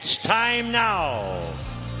time now.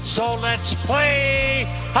 So let's play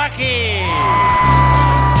hockey.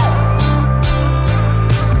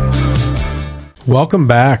 Welcome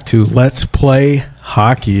back to Let's Play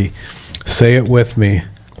Hockey. Say it with me.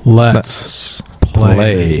 Let's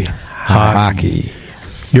play hockey.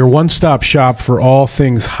 Your one-stop shop for all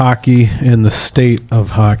things hockey in the state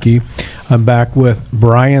of hockey. I'm back with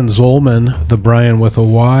Bryan Zollman, the Brian with a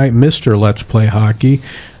Y, Mr. Let's Play Hockey.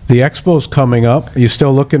 The Expo's coming up. Are you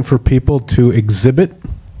still looking for people to exhibit?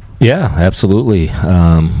 Yeah, absolutely.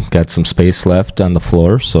 Got some space left on the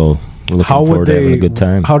floor, so looking forward to having a good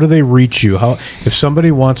time. How do they reach you? If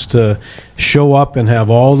somebody wants to show up and have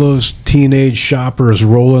all those teenage shoppers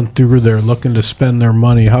rolling through there looking to spend their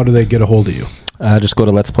money, how do they get a hold of you? Just go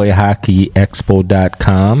to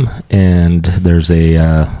letsplayhockeyexpo.com, and there's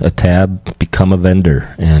a tab, Become a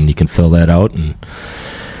Vendor, and you can fill that out, and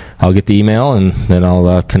I'll get the email, and then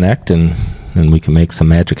I'll connect, and we can make some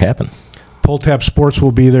magic happen. Pulltab Sports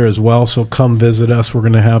will be there as well, so come visit us. We're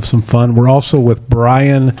going to have some fun. We're also with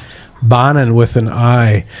Brian Bonin with an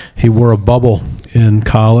I. He wore a bubble in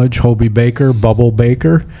college. Hobey Baker, Bubble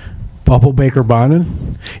Baker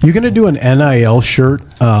Bonin. You're going to do an NIL shirt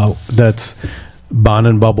that's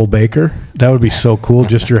Bonin Bubble Baker. That would be so cool.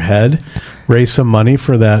 Just your head. Raise some money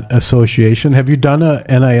for that association. Have you done a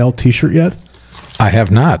NIL t-shirt yet? I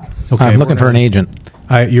have not. Okay, I'm looking for an agent.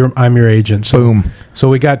 I'm your agent. So, Boom. So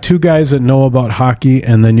we got two guys that know about hockey,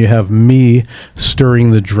 and then you have me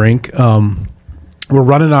stirring the drink. We're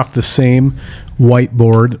running off the same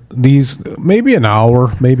whiteboard. These maybe an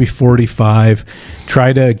hour, maybe 45.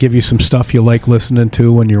 Try to give you some stuff you like listening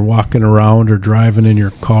to when you're walking around or driving in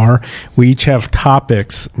your car. We each have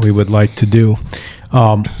topics we would like to do.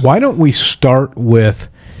 Why don't we start with,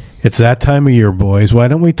 it's that time of year, boys. Why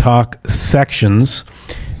don't we talk sections?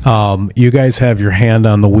 You guys have your hand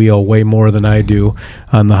on the wheel way more than I do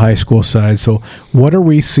on the high school side. So what are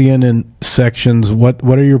we seeing in sections? What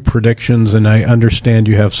are your predictions? And I understand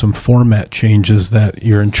you have some format changes that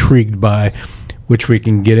you're intrigued by, which we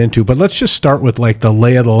can get into. But let's just start with like the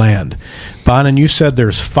lay of the land. Bonin, you said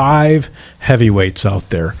there's 5 heavyweights out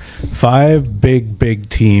there, 5 big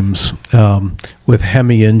teams with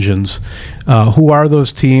Hemi engines. Who are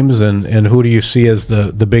those teams, and who do you see as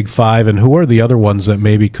the big 5, and who are the other ones that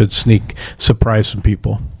maybe could surprise some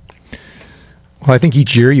people? Well, I think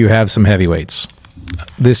each year you have some heavyweights.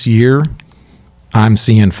 This year, I'm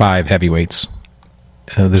seeing 5 heavyweights.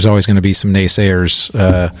 There's always going to be some naysayers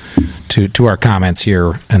to our comments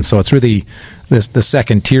here, and so it's really the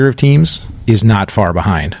second tier of teams is not far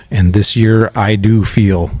behind. And this year, I do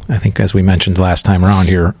feel, I think as we mentioned last time around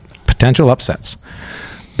here, potential upsets.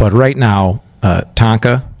 But right now,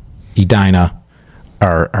 Tonka, Edina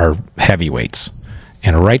are heavyweights,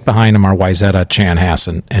 and right behind them are Wayzata,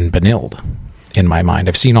 Chanhassen, and Benilde. In my mind,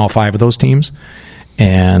 I've seen all 5 of those teams,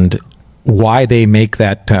 and why they make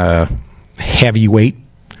that heavyweight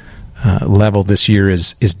level this year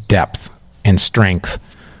is depth and strength,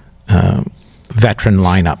 veteran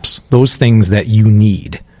lineups, those things that you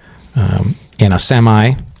need in a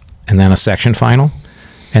semi, and then a section final,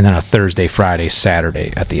 and then a Thursday, Friday,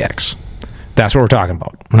 Saturday at the X. That's what we're talking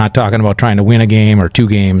about. We're not talking about trying to win a game or 2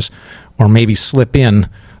 games, or maybe slip in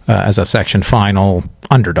as a section final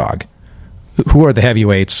underdog. Who are the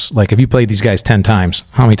heavyweights? Like, if you played these guys 10 times,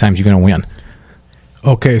 how many times are you going to win?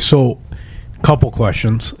 Okay, so couple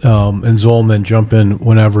questions, and Zollman, jump in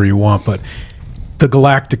whenever you want, but the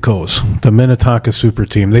Galacticos, the Minnetonka super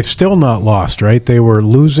team, they've still not lost, right? They were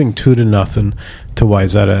losing 2-0 to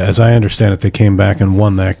Wayzata. As I understand it, they came back and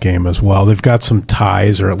won that game as well. They've got some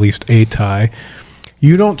ties, or at least a tie.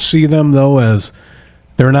 You don't see them, though, as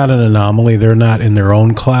they're not an anomaly. They're not in their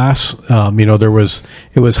own class.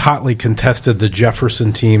 It was hotly contested, the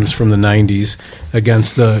Jefferson teams from the 90s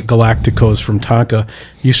against the Galacticos from Tonka.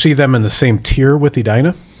 You see them in the same tier with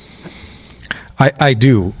Edina? I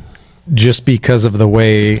do, just because of the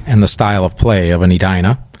way and the style of play of an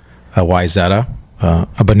Edina, a Wayzata,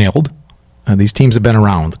 a Benilde. These teams have been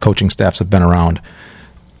around. The coaching staffs have been around.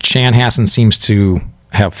 Chanhassen seems to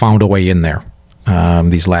have found a way in there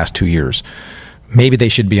these last 2 years. Maybe they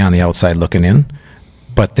should be on the outside looking in,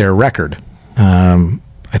 but their record, I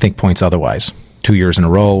think, points otherwise. 2 years in a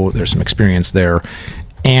row, there's some experience there,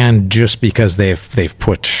 and just because they've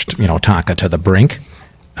pushed Tonka to the brink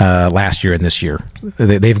last year and this year,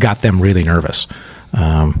 they've got them really nervous.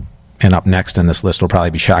 And up next in this list will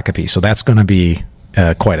probably be Shakopee, so that's going to be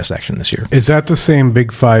quite a section this year. Is that the same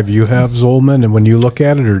big 5 you have, Zollman? And when you look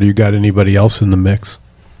at it, or do you got anybody else in the mix?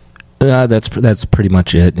 That's pretty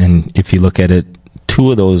much it. And if you look at it,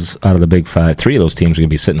 2 of those out of the big 5, 3 of those teams are going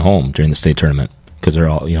to be sitting home during the state tournament because they're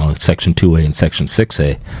all, Section 2A and Section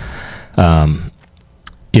 6A.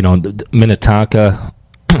 Minnetonka,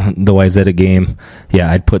 the Wayzata game,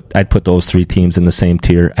 I'd put those three teams in the same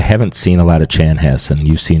tier. I haven't seen a lot of Chanhassen.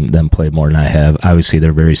 You've seen them play more than I have. Obviously,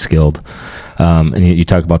 they're very skilled. And you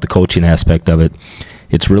talk about the coaching aspect of it.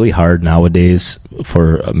 It's really hard nowadays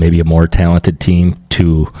for maybe a more talented team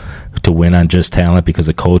to win on just talent because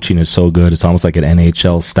the coaching is so good. It's almost like an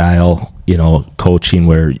NHL style, coaching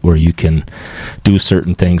where you can do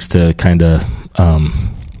certain things to kind of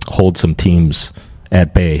hold some teams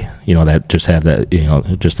at bay, that just have that,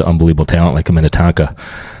 just the unbelievable talent like a Minnetonka.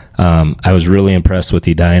 I was really impressed with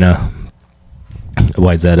Edina,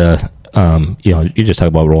 Wayzata. You just talk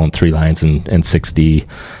about rolling 3 lines and 6D,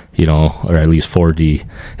 or at least 4D.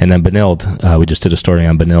 And then Benilde, we just did a story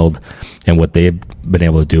on Benilde and what they've been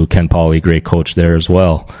able to do. Ken Pauley, great coach there as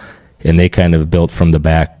well. And they kind of built from the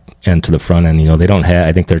back end to the front end. They don't have,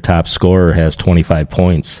 I think their top scorer has 25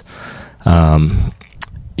 points. But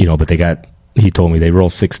he told me they roll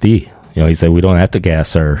 6D. He said, we don't have to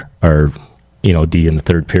gas our D in the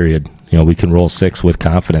third period. We can roll 6 with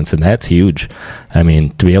confidence, and that's huge. I mean,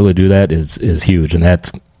 to be able to do that is huge, and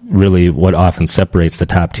that's really what often separates the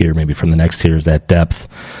top tier maybe from the next tier is that depth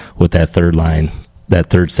with that third line, that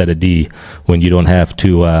third set of D, when you don't have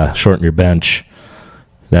to shorten your bench.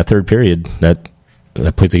 That third period, that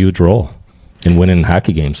plays a huge role in winning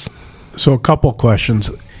hockey games. So a couple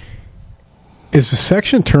questions. Is the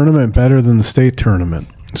section tournament better than the state tournament?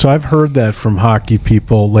 So I've heard that from hockey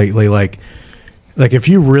people lately, like if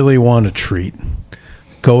you really want to treat,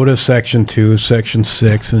 go to Section 2, Section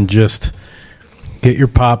 6, and just get your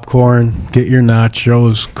popcorn, get your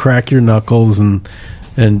nachos, crack your knuckles, and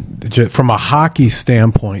just from a hockey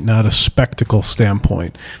standpoint, not a spectacle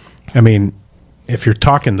standpoint. I mean, if you're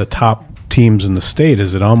talking the top teams in the state,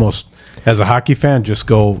 is it almost, as a hockey fan, just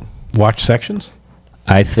go watch sections?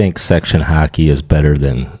 I think section hockey is better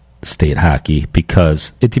than state hockey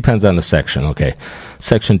because it depends on the section. Okay,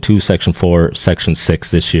 Section 2, Section 4, Section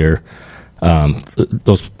 6 this year.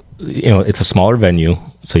 Those, it's a smaller venue,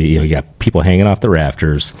 so you got people hanging off the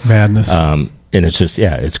rafters. Madness. And it's just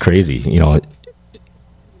it's crazy.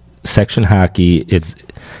 Section hockey, it's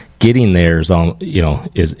getting there is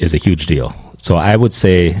a huge deal. So I would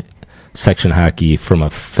say section hockey from a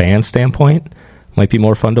fan standpoint might be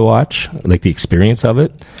more fun to watch, like the experience of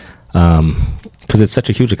it, because it's such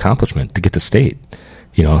a huge accomplishment to get to state.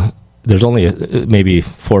 There's only maybe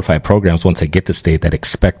 4 or 5 programs once they get to state that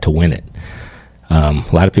expect to win it. A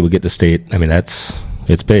lot of people get to state. I mean, it's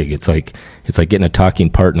big. It's like getting a talking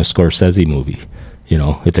part in a Scorsese movie.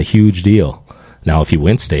 It's a huge deal. Now, if you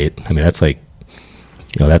win state, I mean, that's like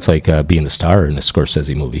being the star in a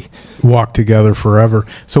Scorsese movie. Walk together forever.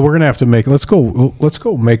 So we're gonna have to let's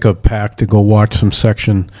go make a pact to go watch some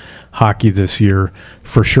section hockey this year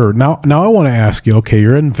for sure. Now I want to ask you. Okay,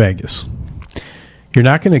 you're in Vegas. You're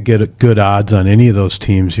not going to get good odds on any of those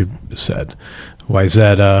teams you said.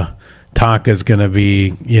 Wayzata, Tonka's going to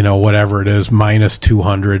be whatever it is minus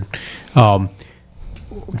 200.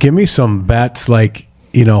 Give me some bets like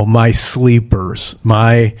my sleepers.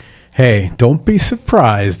 Hey, don't be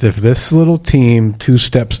surprised if this little team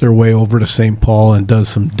 2-steps their way over to St. Paul and does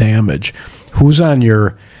some damage. Who's on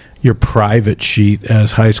your private sheet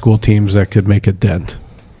as high school teams that could make a dent?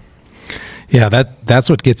 Yeah, that's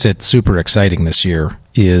what gets it super exciting this year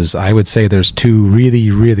is I would say there's 2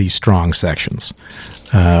 really, really strong sections.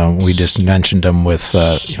 We just mentioned them with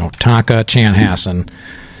Tonka, Chanhassen,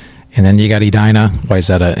 and then you got Edina,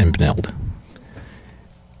 Wayzata, and Benilde.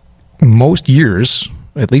 Most years,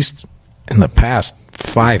 at least in the past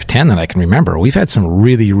 5-10 that I can remember, we've had some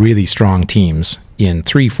really, really strong teams in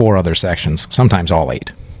 3-4 other sections, sometimes all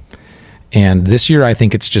 8. And this year, I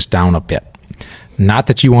think it's just down a bit. Not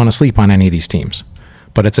that you want to sleep on any of these teams,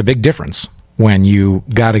 but it's a big difference when you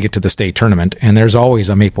got to get to the state tournament, and there's always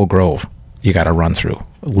a Maple Grove you got to run through.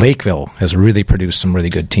 Lakeville has really produced some really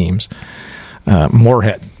good teams.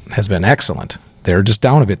 Moorhead has been excellent. They're just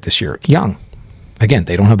down a bit this year. Young. Again,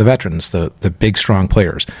 they don't have the veterans, the big, strong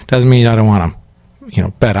players. Doesn't mean I don't want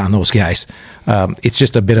to, bet on those guys. It's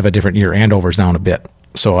just a bit of a different year. Andover's down a bit.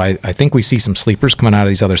 So I think we see some sleepers coming out of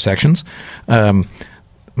these other sections.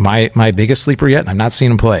 My biggest sleeper yet, and I'm not seeing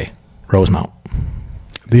them play, Rosemount.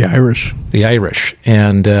 The Irish.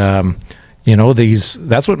 And,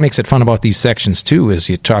 that's what makes it fun about these sections, too, is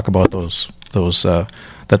you talk about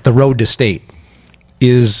that the road to state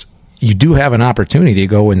is you do have an opportunity to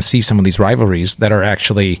go and see some of these rivalries that are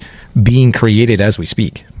actually being created as we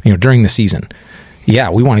speak, during the season. Yeah,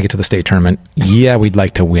 we want to get to the state tournament. Yeah, we'd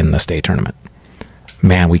like to win the state tournament.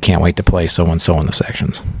 Man, we can't wait to play so-and-so in the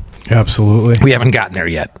sections. Absolutely. We haven't gotten there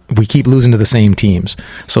yet. We keep losing to the same teams.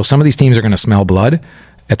 So some of these teams are going to smell blood,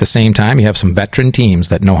 At the same time, you have some veteran teams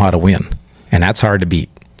that know how to win, and that's hard to beat.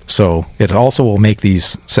 So it also will make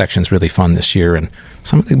these sections really fun this year, and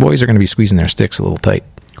some of the boys are going to be squeezing their sticks a little tight.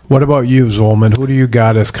 What about you, Zollman? Who do you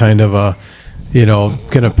got as kind of a,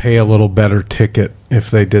 going to pay a little better ticket if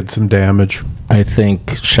they did some damage? I think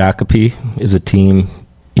Shakopee is a team,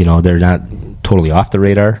 they're not totally off the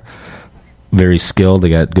radar. Very skilled. They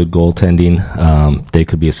got good goaltending. They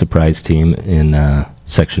could be a surprise team in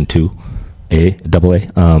Section 2A,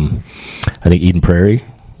 AA. I think Eden Prairie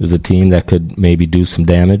is a team that could maybe do some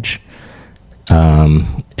damage.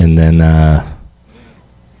 And then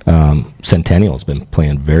Centennial's been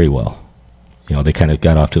playing very well. They kind of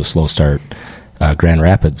got off to a slow start. Grand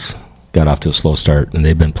Rapids got off to a slow start, and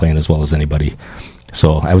they've been playing as well as anybody.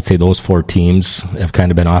 So I would say those 4 teams have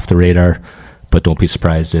kind of been off the radar, but don't be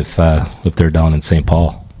surprised if they're down in St.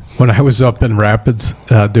 Paul. When I was up in Rapids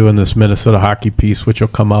doing this Minnesota hockey piece, which will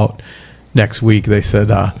come out next week, they said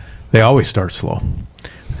they always start slow.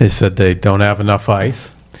 They said they don't have enough ice.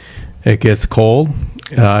 It gets cold.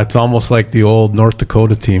 It's almost like the old North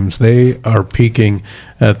Dakota teams. They are peaking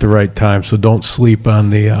at the right time, so don't sleep on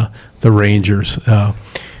the Rangers.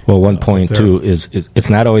 Well, one point, too, is it's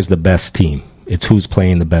not always the best team. It's who's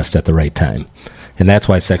playing the best at the right time. And that's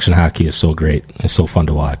why section hockey is so great. It's so fun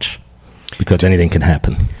to watch because anything can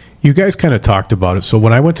happen. You guys kind of talked about it. So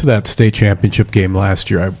when I went to that state championship game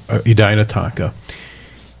last year, Edina Tonka,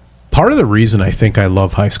 part of the reason I think I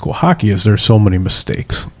love high school hockey is there's so many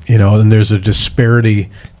mistakes, and there's a disparity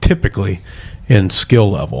typically in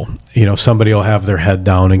skill level. Somebody will have their head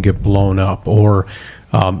down and get blown up, or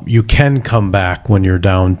you can come back when you're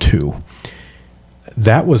down 2.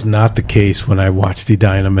 That was not the case when I watched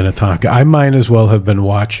Edina Minnetonka. I might as well have been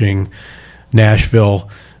watching Nashville,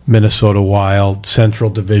 Minnesota Wild, Central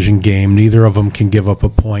Division game. Neither of them can give up a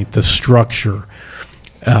point. The structure,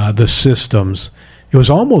 the systems, it was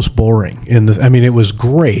almost boring. It was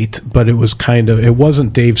great, but it was it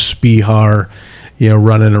wasn't Dave Spihar,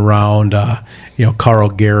 running around, Carl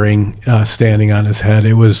Gehring standing on his head.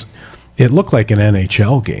 It looked like an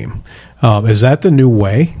NHL game. Is that the new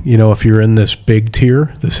way? If you're in this big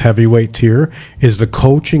tier, this heavyweight tier, is the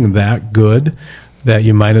coaching that good that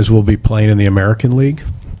you might as well be playing in the American League?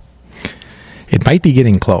 It might be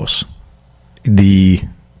getting close.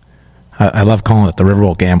 I love calling it the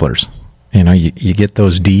Riverboat Gamblers. You get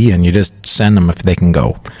those D and you just send them if they can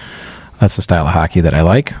go. That's the style of hockey that I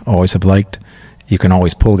like, always have liked. You can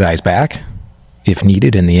always pull guys back if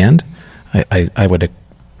needed in the end. I would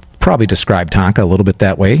probably describe Tonka a little bit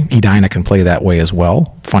that way. Edina can play that way as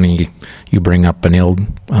well. Funny you bring up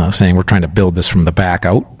Benilde saying we're trying to build this from the back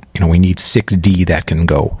out. We need 6D that can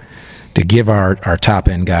go to give our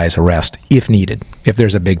top-end guys a rest if needed, if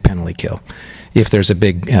there's a big penalty kill, if there's a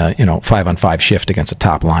big 5-on-5 shift against a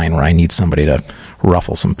top line where I need somebody to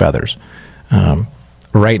ruffle some feathers.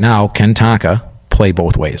 Right now, can Tonka play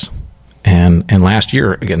both ways? And last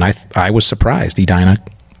year, again, I was surprised Edina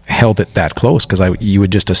held it that close because you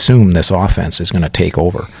would just assume this offense is going to take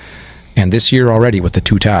over. And this year already with the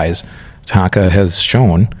 2 ties, Tonka has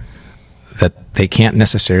shown that they can't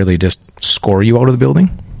necessarily just score you out of the building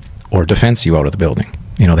or defense you out of the building.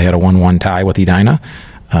 They had a 1-1 tie with Edina,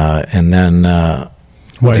 and then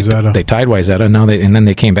they tied Wayzata. And then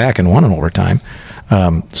they came back and won in overtime.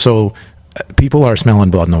 So people are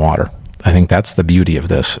smelling blood in the water. I think that's the beauty of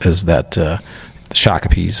this, is that the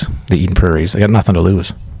Shakopees, the Eden Prairies, they got nothing to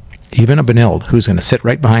lose. Even a Benilde, who's going to sit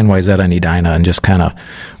right behind Wayzata and Edina and just kind of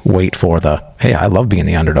wait for hey, I love being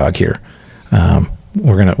the underdog here.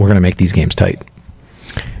 We're gonna make these games tight.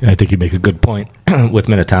 I think you make a good point with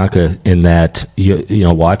Minnetonka in that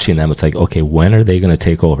watching them, it's like, okay, when are they going to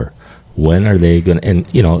take over? When are they going to? And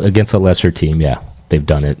against a lesser team, yeah, they've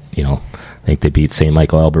done it. I think they beat St.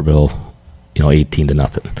 Michael Albertville,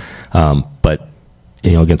 18-0. But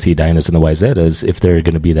against the Edinas and the Wayzatas, if they're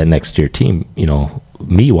going to be that next year team,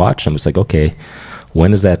 me watch them, it's like, okay,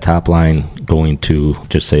 when is that top line going to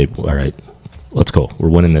just say, all right, let's go, we're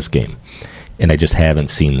winning this game? And I just haven't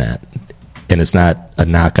seen that. And it's not a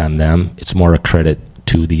knock on them. It's more a credit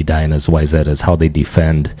to the Edinas, Wayzatas, how they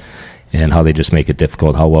defend and how they just make it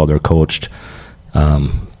difficult, how well they're coached.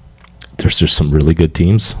 There's just some really good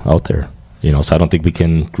teams out there. So I don't think we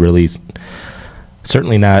can really,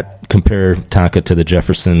 certainly not compare Tonka to the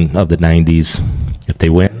Jefferson of the 90s. If they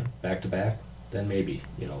win back-to-back, then maybe,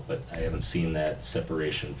 but I haven't seen that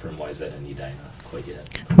separation from Wayzata and Edina quite yet.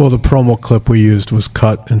 Well, the promo clip we used was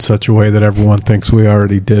cut in such a way that everyone thinks we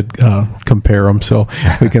already did compare them, so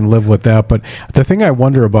we can live with that. But the thing I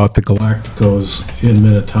wonder about the Galacticos in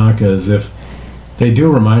Minnetonka is if They do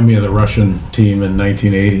remind me of the Russian team in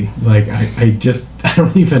 1980. Like, I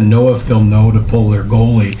don't even know if they'll know to pull their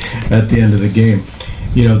goalie at the end of the game.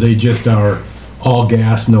 You know, they just are all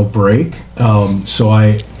gas, no brake.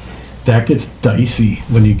 That gets dicey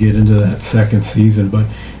when you get into that second season. But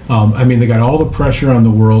I mean, they got all the pressure on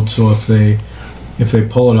the world. So if they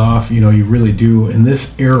pull it off, you know, you really do in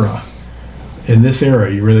this era.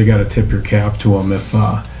 You really got to tip your cap to them if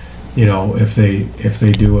they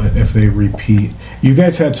do it, if they repeat. You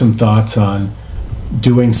guys had some thoughts on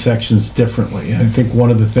doing sections differently. I think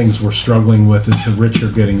one of the things we're struggling with is the rich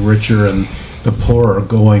are getting richer and the poor are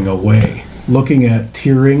going away. Looking at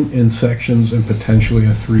tiering in sections and potentially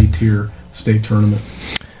a 3-tier state tournament.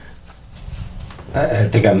 I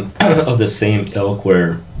think I'm of the same ilk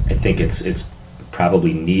where I think it's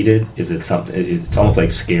probably needed. Is it something? It's almost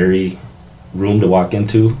like scary room to walk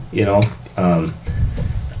into, you know,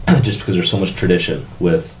 just because there's so much tradition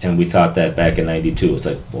with, and we thought that back in '92. It's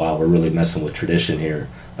like, wow, we're really messing with tradition here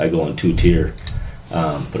by going 2-tier,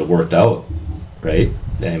 but it worked out, right?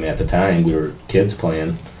 I mean, at the time we were kids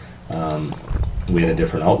playing. We had a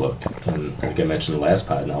different outlook, and I think I mentioned the last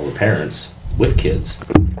pod. Now we're parents with kids.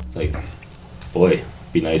 It's like, boy, it'd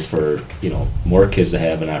be nice for, you know, more kids to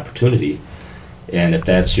have an opportunity. And if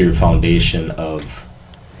that's your foundation of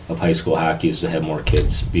high school hockey, is to have more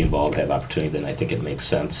kids be involved, have opportunity, then I think it makes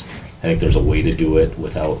sense. I think there's a way to do it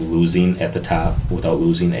without losing at the top, without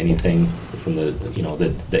losing anything from the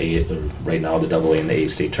A, right now the AA and the A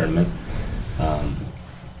state tournament.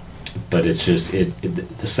 But it's just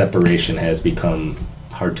the separation has become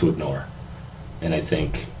hard to ignore, and I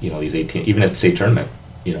think, you know, these 18, even at the state tournament,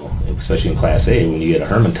 you know, especially in Class A, when you get a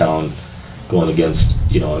Hermantown going against,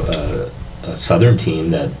 you know, a Southern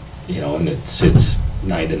team that, you know, and it's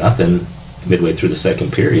 9-0 midway through the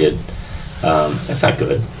second period, that's not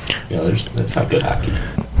good. You know, that's not good hockey.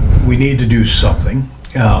 We need to do something,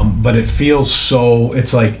 but it feels so.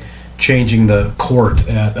 It's like changing the court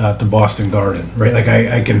at the Boston Garden, right? Like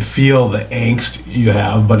I can feel the angst you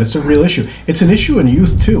have, but it's a real issue. It's an issue in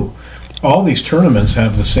youth too. All these tournaments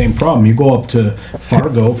have the same problem. You go up to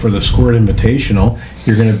Fargo for the Squirt Invitational,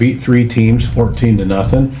 you're going to beat 3 teams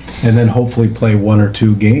 14-0, and then hopefully play 1 or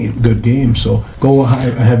 2 good games. So go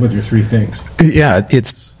ahead with your 3 things. Yeah,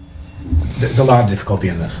 there's a lot of difficulty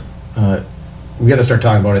in this. We got to start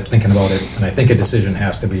talking about it, thinking about it, and I think a decision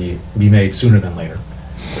has to be made sooner than later.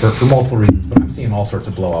 For multiple reasons, but I'm seeing all sorts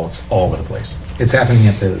of blowouts all over the place. It's happening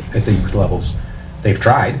at the youth levels. They've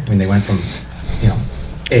tried. I mean, they went from, you know,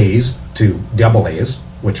 A's to AA,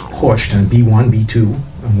 which pushed, and B1,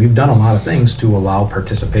 B2, and we've done a lot of things to allow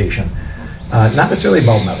participation. Not necessarily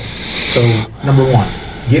about medals. So, number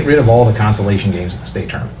 1, get rid of all the consolation games at the state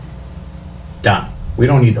tournament. Done. We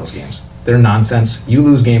don't need those games. They're nonsense. You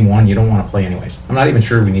lose game 1, you don't want to play anyways. I'm not even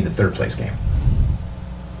sure we need the 3rd place game.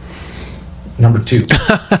 Number 2.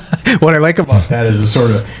 What I like about that is it's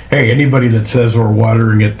sort of, hey, anybody that says we're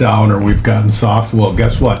watering it down or we've gotten soft, well,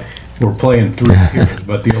 guess what? We're playing 3 tiers,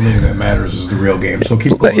 but the only thing that matters is the real game. So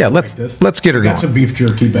keep going. Yeah, let's get her going. Got some beef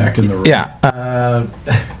jerky back in the room. Yeah.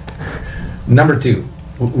 Number 2.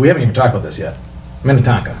 We haven't even talked about this yet.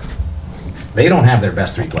 Minnetonka. They don't have their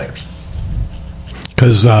best 3 players.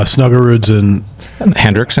 Because Snuggerud's and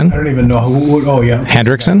Hendrickson. I don't even know who. Oh, yeah.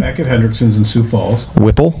 Hendrickson. Back at Hendrickson's in Sioux Falls.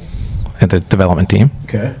 Whipple at the development team.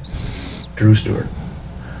 Okay. Drew Stewart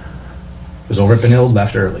was over at Benilde,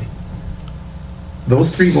 left early.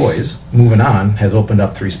 Those 3 boys moving on has opened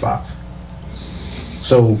up 3 spots.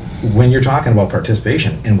 So when you're talking about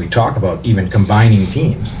participation and we talk about even combining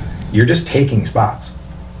teams, you're just taking spots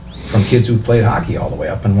from kids who've played hockey all the way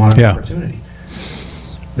up and want an opportunity.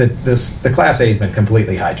 The Class A has been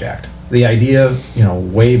completely hijacked. The idea, you know,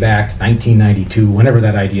 way back 1992, whenever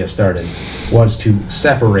that idea started, was to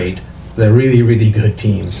separate the really, really good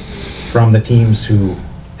teams from the teams who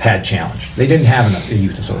had challenge. They didn't have a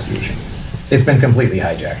youth association. It's been completely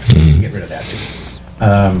hijacked. You get rid of that too.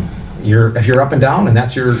 If you're up and down and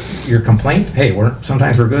that's your complaint, hey,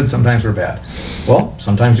 sometimes we're good, sometimes we're bad. Well,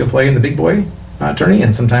 sometimes you'll play in the big boy tourney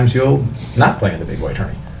and sometimes you'll not play in the big boy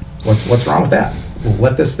tourney. What's wrong with that? We'll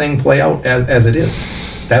let this thing play out as it is.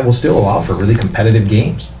 That will still allow for really competitive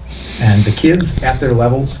games. And the kids at their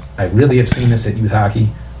levels, I really have seen this at youth hockey,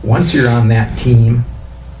 once you're on that team,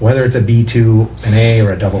 whether it's a B2, an A,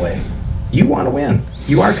 or a AA, you want to win.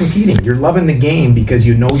 You are competing. You're loving the game because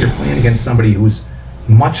you know you're playing against somebody who's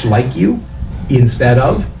much like you instead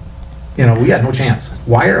of, you know, we had no chance.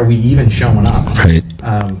 Why are we even showing up? Right.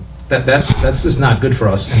 That's just not good for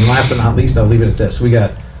us. And last but not least, I'll leave it at this. We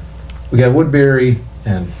got Woodbury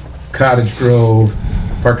and Cottage Grove,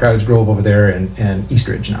 Park Cottage Grove over there, and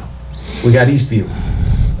Eastridge now. We got Eastview.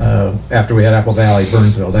 after we had Apple Valley,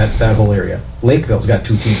 Burnsville, that whole area. Lakeville's got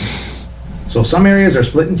 2 teams. So some areas are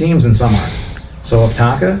splitting teams and some aren't. So if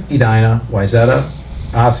Tonka, Edina, Wayzata,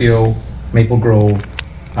 Osseo, Maple Grove,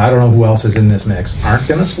 I don't know who else is in this mix, aren't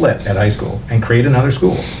going to split at high school and create another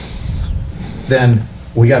school, then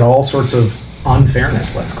we got all sorts of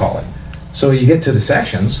unfairness, let's call it. So you get to the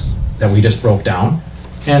sections that we just broke down,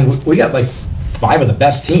 and we got like 5 of the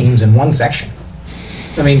best teams in one section.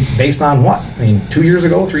 I mean, based on what? I mean, 3 years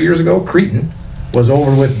ago, Cretin was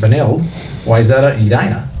over with Benilde, Wayzata,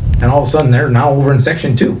 Edina, and all of a sudden they're now over in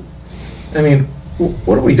section 2. I mean,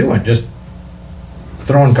 what are we doing? Just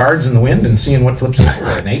throwing cards in the wind and seeing what flips over,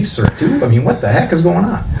 an ace or 2? I mean, what the heck is going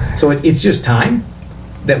on? So it's just time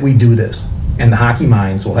that we do this, and the hockey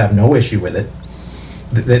minds will have no issue with it.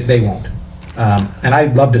 They won't. And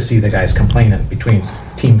I'd love to see the guys complaining between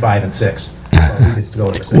Team 5 and 6.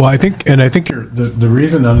 Well, I think the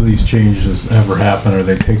reason none of these changes ever happen or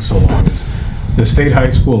they take so long is the state high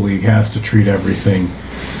school league has to treat everything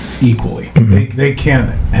equally. Mm-hmm. They can't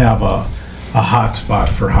have a hot spot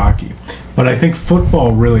for hockey. But I think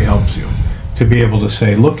football really helps you to be able to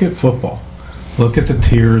say, look at football. Look at the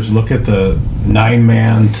tiers. Look at the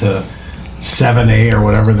 9-man to 7A or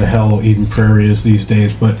whatever the hell Eden Prairie is these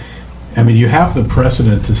days. But, I mean, you have the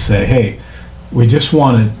precedent to say, hey, we just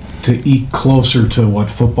want it to eat closer to what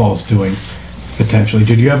football's doing, potentially.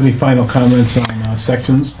 Did you have any final comments on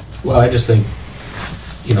sections? Well, I just think,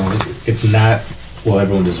 it's not, well,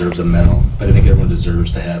 everyone deserves a medal, but I think everyone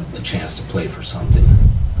deserves to have a chance to play for something.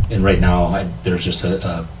 And right now, there's just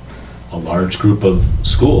a large group of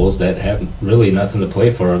schools that have really nothing to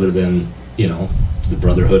play for other than, the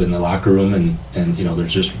brotherhood in the locker room, and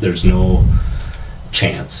there's no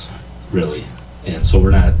chance, really. And so we're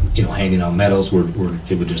not, handing out medals.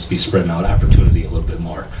 It would just be spreading out opportunity a little bit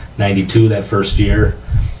more. 92, that first year,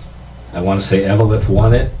 I want to say Eveleth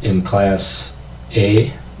won it in Class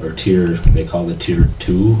A, or tier, they call it Tier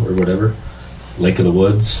 2 or whatever. Lake of the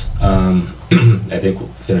Woods, I think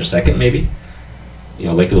finished second maybe.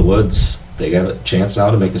 Lake of the Woods, they got a chance now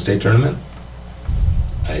to make the state tournament.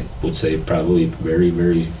 I would say probably very,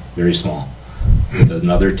 very, very small. With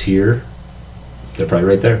another tier, they're probably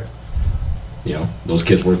right there. Those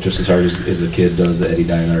kids work just as hard as a kid does at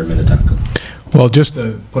Edina or Minnetonka. Well, just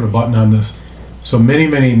to put a button on this, so many,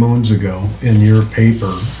 many moons ago in your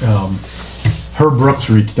paper, Herb Brooks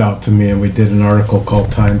reached out to me and we did an article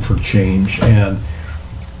called Time for Change, and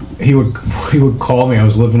he would call me. I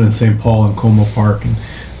was living in St. Paul in Como Park, and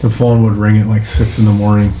the phone would ring at like 6 in the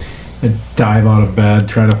morning. I'd dive out of bed,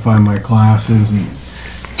 try to find my glasses, and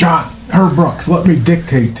John, Herb Brooks, let me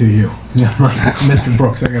dictate to you. Mr.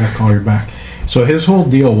 Brooks, I gotta call you back. So his whole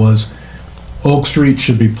deal was Oak Street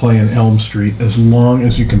should be playing Elm Street as long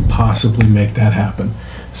as you can possibly make that happen.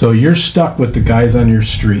 So you're stuck with the guys on your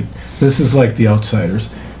street. This is like the Outsiders.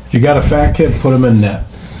 If you got a fat kid, put him in net.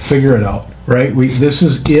 Figure it out, right? This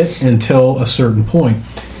is it until a certain point.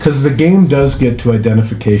 Because the game does get to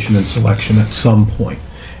identification and selection at some point.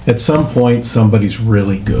 At some point, somebody's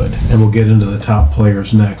really good. And we'll get into the top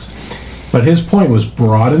players next. But his point was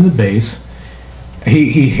broaden the base.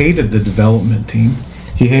 He hated the development team.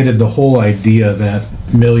 He hated the whole idea that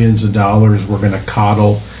millions of dollars were going to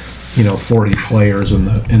coddle, 40 players in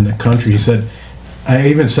the country. He said, I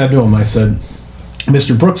even said to him, I said,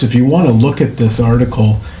 Mr. Brooks, if you want to look at this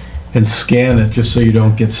article and scan it just so you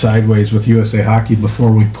don't get sideways with USA Hockey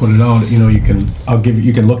before we put it out, you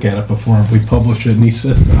can look at it before we publish it. And he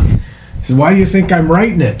says, he said, why do you think I'm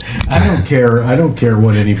writing it? I don't care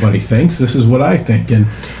what anybody thinks. This is what I think. And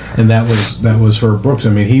that was Herb Brooks. I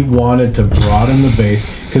mean, he wanted to broaden the base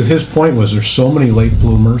because his point was there's so many late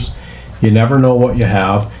bloomers. You never know what you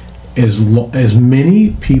have. As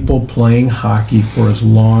many people playing hockey for as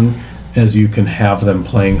long as you can have them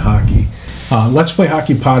playing hockey. Let's Play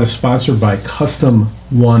Hockey Pod is sponsored by Custom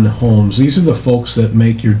One Homes. These are the folks that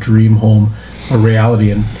make your dream home a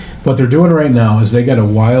reality. And what they're doing right now is they got a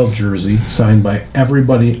Wild jersey signed by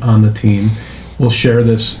everybody on the team. We'll share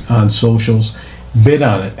this on socials. Bid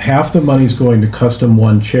on it. Half the money's going to Custom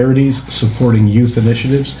One charities supporting youth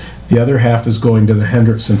initiatives. The other half is going to the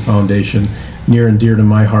Hendrickson Foundation, near and dear to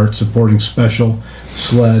my heart, supporting special,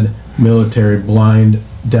 sled, military, blind,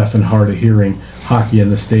 deaf, and hard of hearing hockey in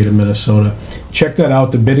the state of Minnesota. Check that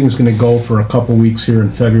out. The bidding's going to go for a couple weeks here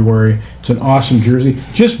in February. It's an awesome jersey.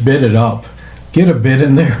 Just bid it up. Get a bid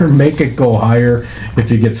in there. Make it go higher.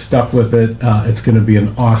 If you get stuck with it, it's going to be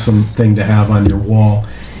an awesome thing to have on your wall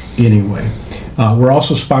anyway. We're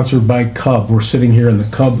also sponsored by Cub. We're sitting here in the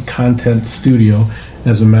Cub Content Studio.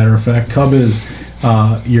 As a matter of fact, Cub is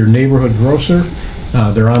your neighborhood grocer.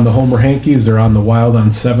 They're on the Homer Hankies. They're on the Wild on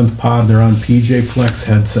 7th Pod. They're on PJ Flex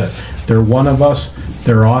headset. They're one of us.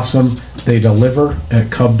 They're awesome. They deliver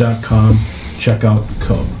at Cub.com. Check out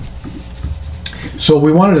Cub. So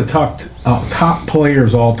we wanted to talk top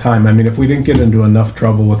players all time. I mean, if we didn't get into enough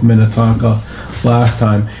trouble with Minnetonka last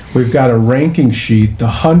time, we've got a ranking sheet, the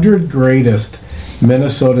 100 greatest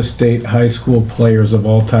Minnesota State high school players of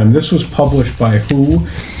all time. This was published by who,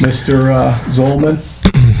 Mr. Zollman?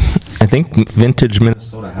 I think Vintage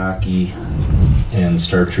Minnesota Hockey and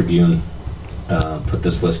Star Tribune put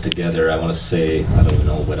this list together. I want to say, I don't even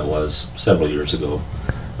know when it was, several years ago.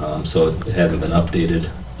 So it hasn't been updated.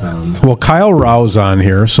 Well, Kyle Rao's on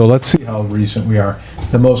here, so let's see how recent we are.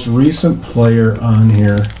 The most recent player on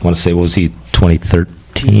here. I want to say, was he 2013?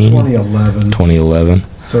 2011. 2011.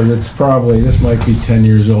 So that's probably, this might be 10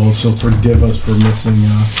 years old, so forgive us for missing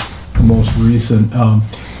the most recent. I'm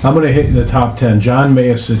going to hit the top 10. John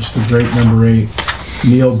Mayasich, the great number 8.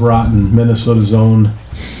 Neil Broughton, Minnesota's own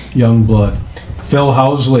young blood. Phil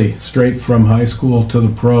Housley, straight from high school to the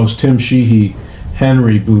pros. Tim Sheehy,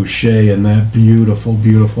 Henry Boucher, and that beautiful,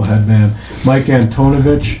 beautiful headband. Mike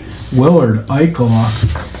Antonovich, Willard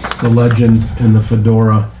Eichel, the legend in the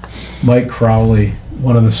fedora. Mike Crowley,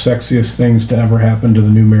 one of the sexiest things to ever happen to the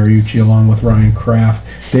new Mariucci, along with Ryan Kraft.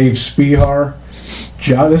 Dave Spihar.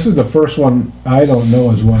 This is the first one I don't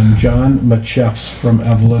know is one. John Machefs from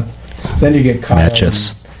Eveleth. Then you get Kyle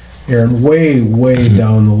Matches. and Aaron way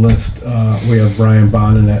down the list. We have Brian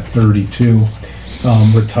Bonin at 32.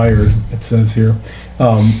 Retired, it says here.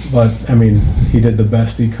 But, I mean, he did the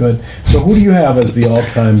best he could. So who do you have as the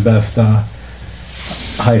all-time best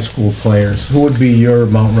high school players? Who would be your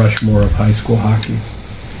Mount Rushmore of high school hockey?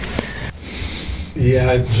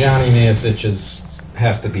 Yeah, Johnny Mayasich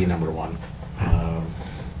has to be number one.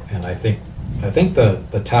 And I think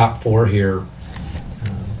the top 4 here,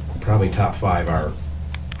 probably top 5 are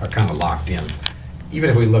kind of locked in. Even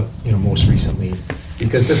if we look, most recently,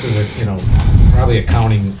 because this is probably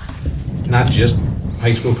accounting not just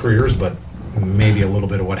high school careers, but maybe a little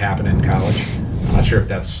bit of what happened in college. I'm not sure if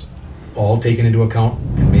that's all taken into account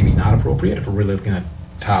and maybe not appropriate if we're really looking at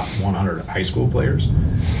top 100 high school players.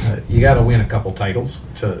 You got to win a couple titles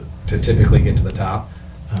to typically get to the top,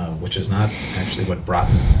 which is not actually what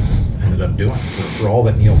Broughton ended up doing. For all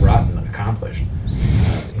that Neil Broughton accomplished,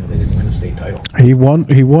 they didn't win a state title. He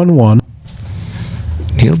won one.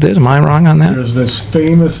 Neil did? Am I wrong on that? There's this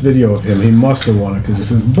famous video of him. He must have won it because it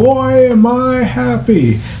says, "Boy, am I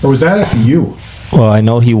happy." Or was that at the U? Well, I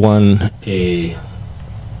know he won a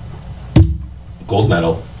gold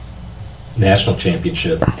medal, national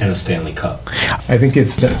championship, and a Stanley Cup. I think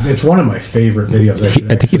it's one of my favorite videos.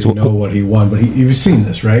 I think he's know what he won, but you've seen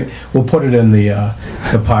this, right? We'll put it in the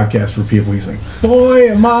podcast for people. He's like,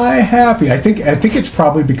 "Boy, am I happy." I think it's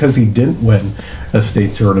probably because he didn't win a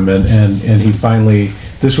state tournament, and he finally,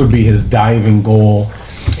 this would be his diving goal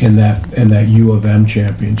in that U of M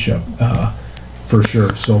championship. For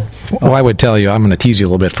sure. So, well, I would tell you, I'm going to tease you a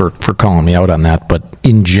little bit for calling me out on that, but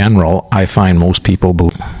in general, I find most people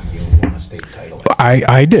believe he won a state title.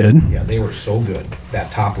 I did. Yeah, they were so good.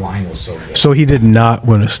 That top line was so good. So he did not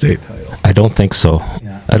win a state title. I don't think so.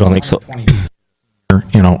 Yeah. I don't think so.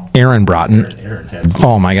 Aaron Broughton.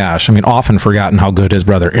 Oh my gosh! I mean, often forgotten how good his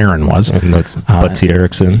brother Aaron was. And Butsy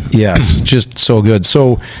Erickson. Yes, just so good.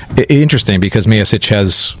 So interesting because Mayasich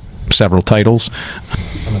has several titles.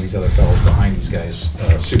 Some of these other fellows behind these guys,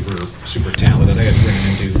 super talented. I guess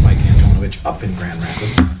ran into Mike Antonovich up in Grand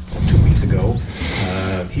Rapids 2 weeks ago.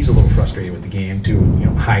 He's a little frustrated with the game too.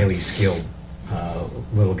 Highly skilled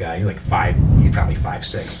little guy. You're like 5. He's probably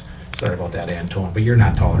 5'6". Sorry about that, Anton, but you're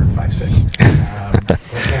not taller than 5'6". But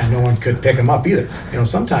yeah, no one could pick him up either.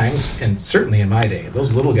 Sometimes, and certainly in my day,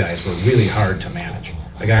 those little guys were really hard to manage.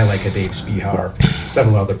 A guy like a Dave Spihar,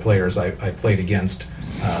 several other players I played against.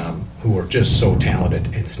 Who are just so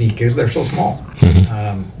talented and sneaky because they're so small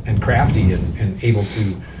and crafty and able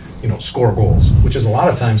to, score goals, which is a lot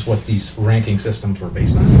of times what these ranking systems were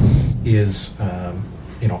based on is,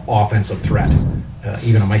 offensive threat.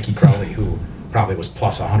 Even a Mikey Crowley, who probably was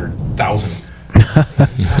plus 100,000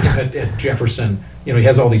 at Jefferson, he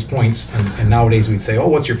has all these points, and nowadays we'd say, oh,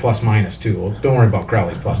 what's your plus minus too? Well, don't worry about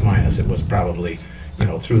Crowley's plus minus. It was probably,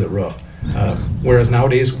 through the roof. Whereas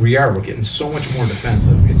nowadays we're getting so much more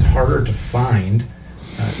defensive. It's harder to find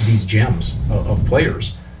these gems of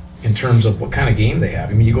players in terms of what kind of game they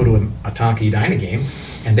have. I mean, you go to a Tonka Edina game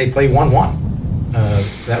and they play 1-1.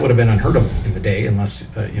 That would have been unheard of in the day unless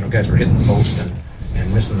guys were hitting the post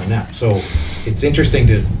and missing the net. So it's interesting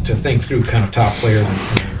to think through kind of top players and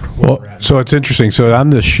where Well, we're at. so it's interesting. So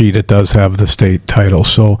on this sheet, it does have the state title.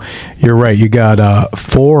 So you're right. You got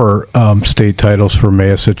 4 state titles for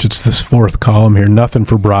Mayasich. It's this 4th column here. Nothing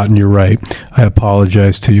for Broughton. You're right. I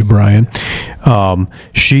apologize to you, Brian.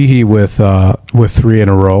 Sheehy with 3 in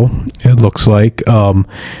a row, it looks like.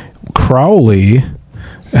 Crowley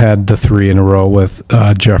had the 3 in a row with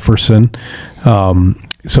Jefferson.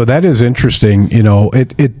 So that is interesting. You know,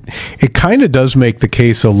 it kind of does make the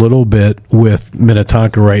case a little bit with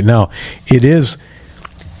Minnetonka right now. It is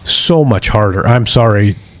so much harder. I'm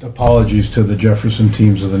sorry. Apologies to the Jefferson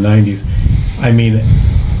teams of the 90s. I mean,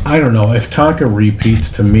 I don't know. If Tonka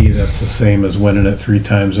repeats, to me, that's the same as winning it 3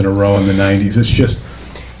 times in a row in the 90s.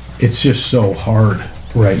 It's just so hard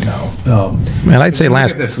right now. And I'd say look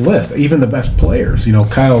last at this list, even the best players. You know,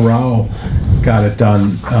 Kyle Rao got it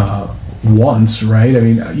done once, right? I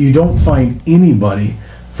mean, you don't find anybody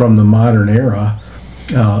from the modern era.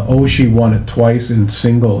 Oshie won it twice in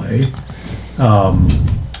single A.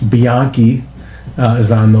 Bianchi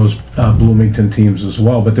is on those Bloomington teams as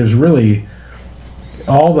well. But there's really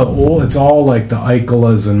it's all like the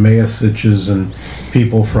Eikelas and Mayasiches and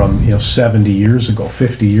people from 70 years ago,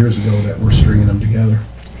 50 years ago that were stringing them together.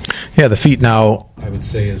 Yeah, the feat now, I would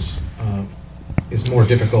say, is more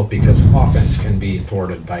difficult because offense can be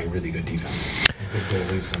thwarted by really good defense and good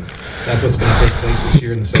goalies, and that's what's going to take place this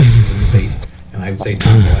year in the sections in the state. And I would say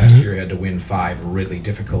Tonka last year had to win 5 really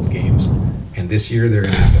difficult games, and this year they're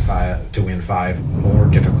going to have to win 5 more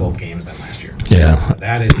difficult games than last year. Yeah.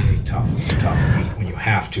 That is a tough feat when you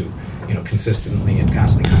have to, consistently and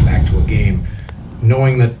constantly come back to a game,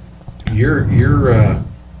 knowing that you're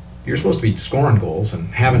supposed to be scoring goals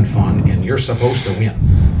and having fun, and you're supposed to win.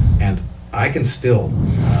 And I can still,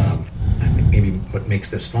 I think maybe what makes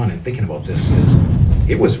this fun and thinking about this is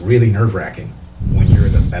it was really nerve-wracking when you're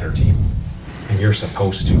the better team and you're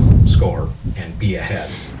supposed to score and be ahead.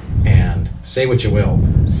 And say what you will,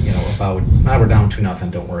 about, we're down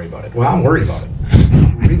 2-0, don't worry about it. Well, I'm worried about it.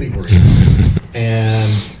 I'm really worried about it.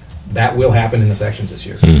 And that will happen in the sections this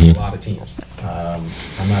year. A lot of teams.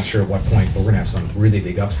 I'm not sure at what point, but we're going to have some really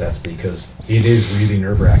big upsets because it is really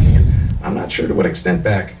nerve-wracking. And I'm not sure to what extent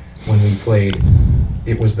back when we played,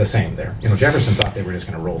 it was the same there. Jefferson thought they were just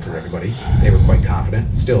going to roll through everybody. They were quite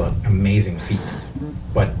confident. Still an amazing feat.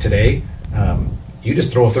 But today, you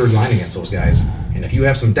just throw a third line against those guys, and if you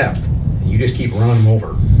have some depth, and you just keep running them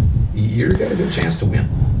over, you've got a good chance to win.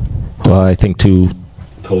 Well, I think, too,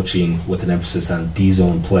 coaching with an emphasis on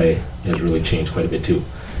D-zone play has really changed quite a bit, too.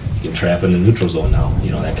 You can trap in the neutral zone now.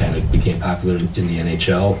 That kind of became popular in the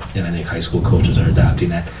NHL, and I think high school coaches are adopting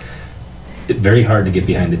that. It's very hard to get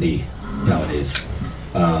behind the D nowadays.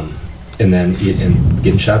 And then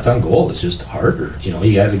getting shots on goal is just harder.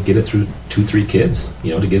 You got to get it through 2-3 kids,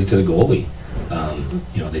 to get it to the goalie.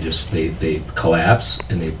 They collapse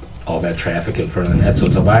and all that traffic in front of the net. So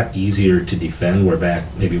it's a lot easier to defend. Where back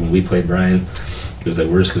maybe when we played Brian, it was like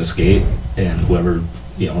we're just going to skate and whoever, and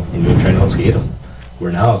we were trying to outskate them.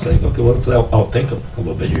 Where now it's like, okay, well, let's outthink them a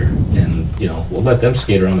little bit here. And, we'll let them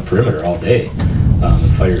skate around the perimeter all day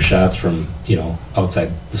and fire shots from,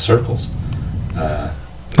 outside the circles.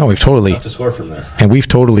 We've totally to score from there. And we've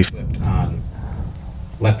totally flipped on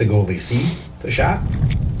let the goalie see the shot.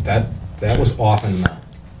 That was often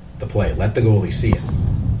the play. Let the goalie see it.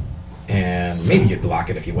 And maybe you'd block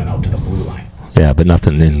it if you went out to the blue line. Yeah, but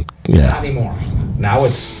nothing in, yeah. Not anymore. Now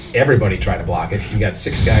it's everybody try to block it. You got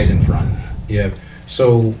 6 guys in front.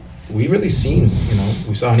 So we really seen,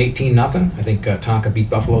 we saw an 18-0. I think Tonka beat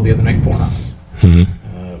Buffalo the other night 4-0.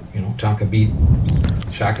 Tonka beat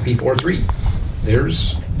Shakopee 4-3.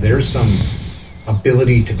 There's some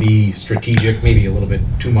ability to be strategic, maybe a little bit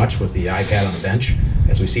too much with the iPad on the bench,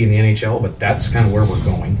 as we see in the NHL, but that's kind of where we're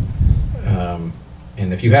going.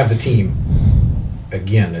 And if you have the team,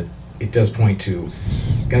 again, it does point to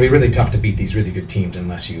going to be really tough to beat these really good teams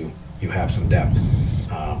unless you have some depth.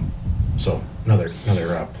 So another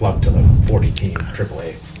plug to the 40-team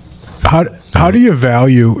AAA. How do you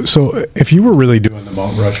value? So if you were really doing the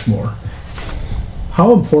Mount Rushmore,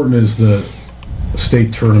 how important is the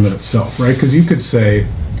state tournament itself, right? Because you could say,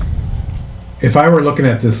 if I were looking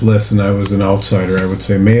at this list and I was an outsider, I would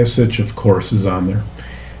say Mayasich, of course, is on there.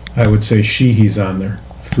 I would say Sheehy's on there.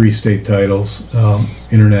 3 state titles,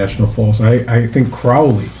 International Falls. I think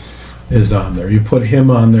Crowley is on there. You put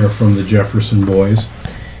him on there from the Jefferson boys.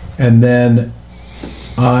 And then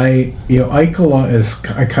Eikela is,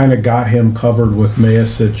 I kind of got him covered with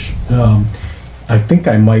Mayasich. I think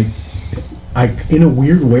in a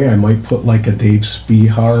weird way, I might put like a Dave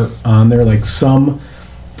Spihar on there, like some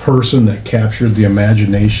person that captured the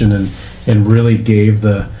imagination and really gave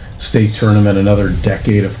the state tournament another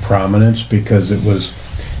decade of prominence, because it was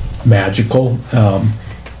magical,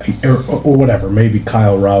 or whatever. Maybe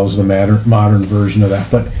Kyle Rouse, the modern version of that.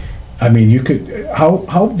 But I mean, you could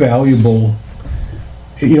how valuable.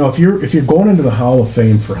 If you're going into the Hall of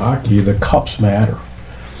Fame for hockey, the cups matter,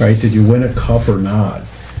 right? Did you win a cup or not?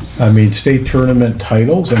 I mean, state tournament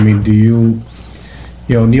titles. I mean, do you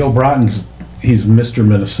Neil Broughton's. He's Mr.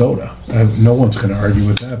 Minnesota. No one's going to argue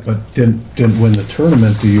with that. But didn't win the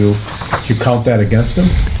tournament. Do you count that against him?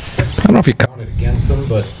 I don't know if you count it against him,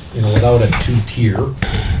 but without a two-tier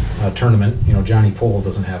tournament, Johnny Pohl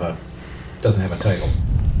doesn't have a title,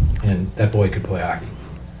 and that boy could play hockey.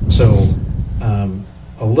 So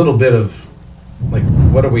a little bit of like,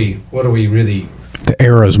 what are we really? The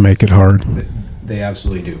eras make it hard. They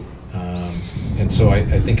absolutely do. And so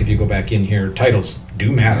I think if you go back in here, titles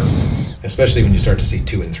do matter, especially when you start to see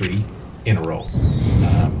 2 and 3 in a row,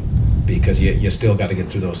 because you still got to get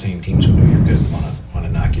through those same teams who know you're good and want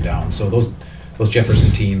to knock you down. So those Jefferson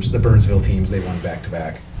teams, the Burnsville teams, they won back to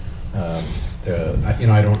back. I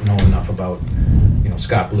don't know enough about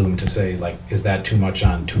Scott Bloom to say, like, is that too much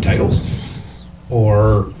on 2 titles,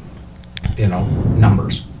 or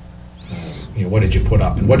numbers? What did you put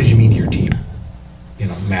up, and what did you mean to your team?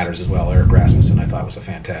 Matters as well. Eric Rasmussen, I thought, was a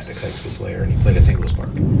fantastic high school player, and he played at St. Louis Park.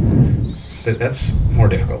 But that's more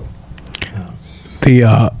difficult.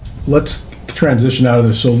 Let's transition out of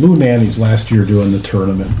this. So Lou Nanny's last year doing the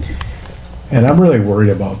tournament, and I'm really worried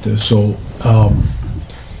about this. So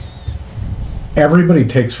everybody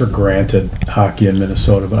takes for granted hockey in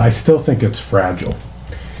Minnesota, but I still think it's fragile.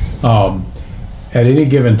 At any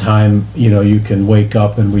given time, you can wake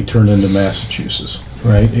up and we turn into Massachusetts,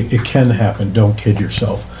 right? It can happen. Don't kid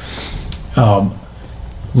yourself.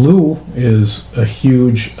 Lou is a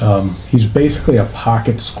huge, he's basically a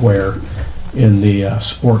pocket square in the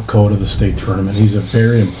sport code of the state tournament. He's a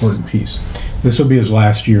very important piece. This will be his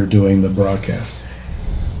last year doing the broadcast.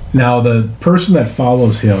 Now, the person that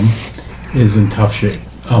follows him is in tough shape,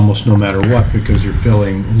 almost no matter what, because you're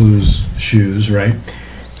filling Lou's shoes, right?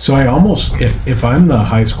 So I almost, if I'm the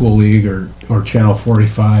high school league or Channel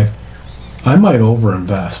 45, I might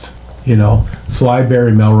overinvest. Fly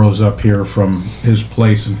Barry Melrose up here from his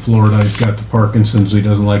place in Florida. He's got the Parkinson's, so he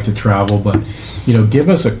doesn't like to travel, but give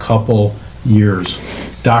us a couple years.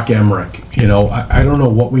 Doc Emmerich, I don't know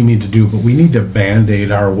what we need to do, but we need to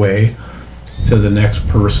band-aid our way to the next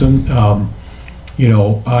person.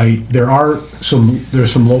 There's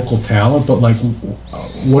some local talent, but like,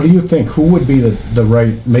 what do you think? Who would be the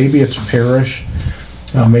right? Maybe it's Parrish,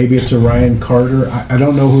 maybe it's a Ryan Carter. I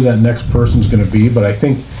don't know who that next person's going to be, but I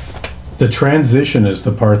think the transition is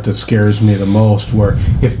the part that scares me the most. Where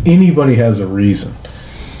if anybody has a reason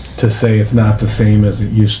to say it's not the same as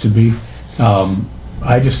it used to be,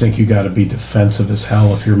 I just think you got to be defensive as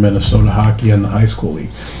hell if you're Minnesota hockey in the high school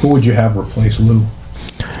league. Who would you have replace Lou?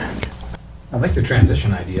 I like your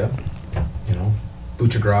transition idea.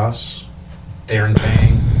 Butchergross, Darren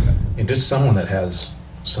Pang, and just someone that has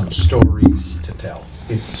some stories to tell.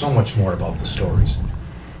 It's so much more about the stories.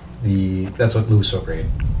 That's what Lou's so great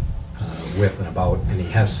with and about, and he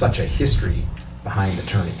has such a history behind the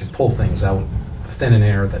turn. He can pull things out of thin and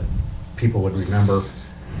air that people would remember.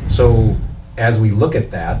 So as we look at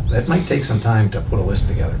that might take some time to put a list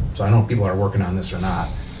together. So I don't know if people are working on this or not.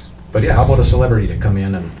 But yeah, how about a celebrity to come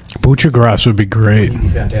in and... Butchergrass would be great. He'd be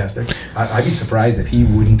fantastic. I'd be surprised if he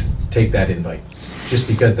wouldn't take that invite. Just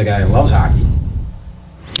because the guy loves hockey.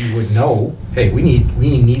 He would know, hey, we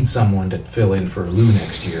need someone to fill in for Lou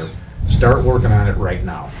next year. Start working on it right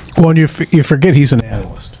now. Well, and you forget he's an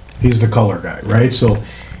analyst. He's the color guy, right? So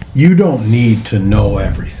you don't need to know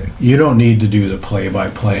everything. You don't need to do the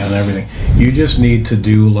play-by-play on everything. You just need to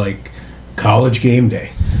do, like, college game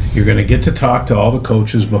day. You're going to get to talk to all the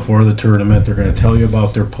coaches before the tournament. They're going to tell you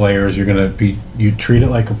about their players. You treat it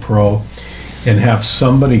like a pro, and have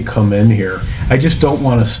somebody come in here. I just don't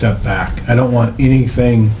want to step back. I don't want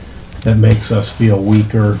anything that makes us feel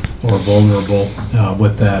weaker or vulnerable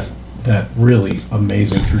with that really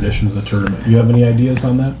amazing tradition of the tournament. You have any ideas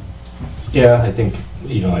on that? Yeah, I think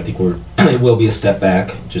it will be a step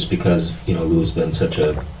back just because Lou's been such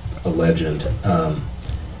a legend.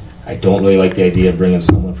 I don't really like the idea of bringing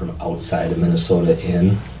someone from outside of Minnesota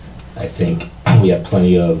in. I think we have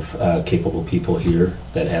plenty of capable people here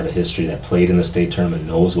that have a history, that played in the state tournament,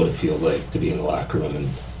 knows what it feels like to be in the locker room and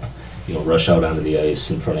rush out onto the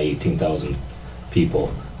ice in front of 18,000 people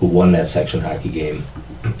who won that section hockey game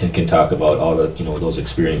and can talk about all the those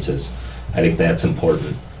experiences. I think that's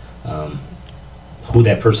important. Who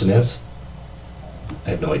that person is,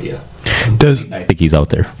 I have no idea. I think he's out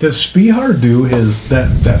there. Does Spihar do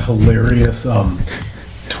that hilarious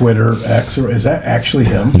Twitter X, or is that actually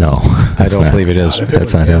him? No, I don't believe it is. If it That's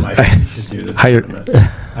was not him. I think he should do the tournament.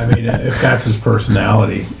 I mean, if that's his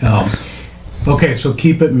personality. Okay, so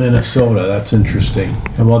keep it Minnesota. That's interesting.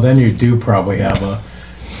 And well, then you do probably have a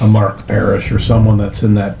Mark Parrish or someone that's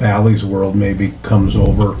in that Bally's world maybe comes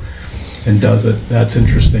over and does it. That's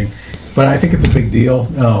interesting. But I think it's a big deal.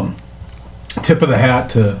 Tip of the hat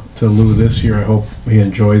to Lou this year. I hope he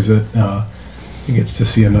enjoys it. He gets to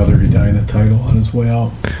see another Edina title on his way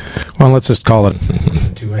out. Well, let's just call it.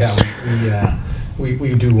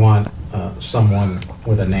 We do want someone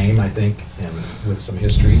with a name, I think, and with some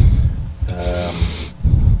history. I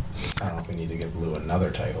don't know if we need to give Lou another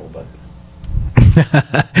title, but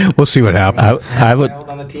We'll see what happens. I would.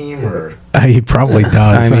 on the team, or He probably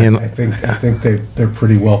does. I mean, I think they're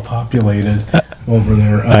pretty well populated over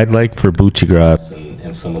there. I'd like for Buccigross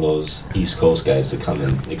and some of those East Coast guys to come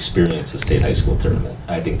and experience the state high school tournament.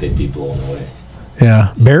 I think they'd be blown away.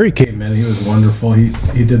 Yeah, Barry came in. He was wonderful. He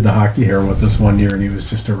did the hockey hair with us one year, and he was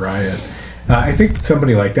just a riot. I think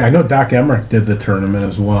somebody like that. I know Doc Emmerich did the tournament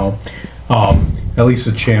as well. At least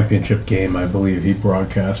the championship game, I believe he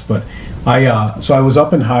broadcast. But so I was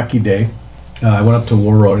up in Hockey Day. I went up to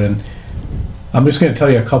War Road, and I'm just going to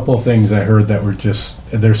tell you a couple of things I heard that were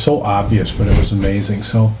they're so obvious, but it was amazing.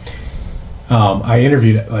 So I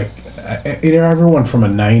interviewed everyone from a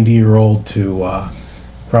 90-year-old to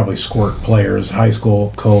probably squirt players, high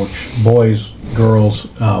school coach, boys, girls,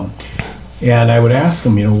 and I would ask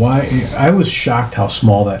them, why. I was shocked how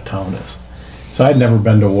small that town is. So I'd never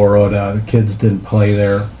been to War Road. The kids didn't play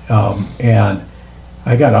there, and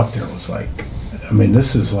I got up there. It was like,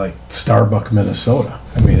 this is like Starbuck, Minnesota.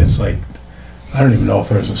 It's like, I don't even know if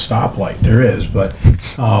there's a stoplight. There is, but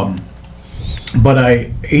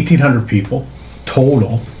 1,800 people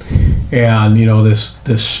total, and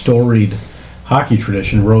this storied hockey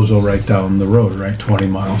tradition. Roseau right down the road, right, 20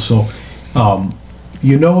 miles. So some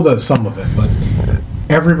of it, but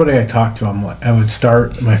everybody I talked to, I would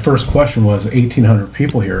start. My first question was 1,800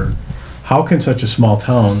 people here. How can such a small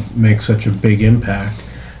town make such a big impact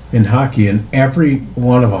in hockey? And every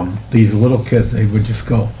one of them, these little kids, they would just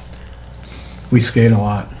go, "We skate a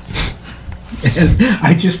lot." And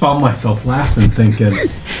I just found myself laughing, thinking,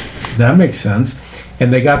 that makes sense.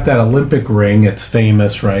 And they got that Olympic ring. It's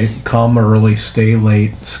famous, right? Come early, stay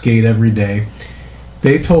late, skate every day.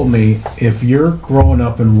 They told me, if you're growing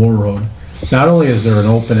up in War Road, not only is there an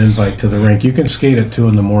open invite to the rink, you can skate at 2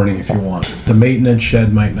 in the morning if you want. The maintenance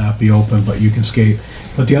shed might not be open, but you can skate.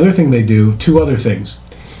 But the other thing they do, 2 other things.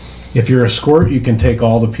 If you're a squirt, you can take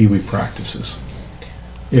all the Pee-wee practices.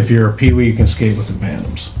 If you're a Pee-wee, you can skate with the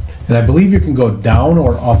Bantams. And I believe you can go down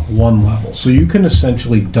or up 1 level. So you can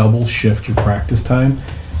essentially double shift your practice time.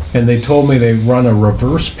 And they told me they run a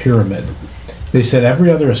reverse pyramid. They said every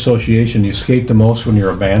other association, you skate the most when you're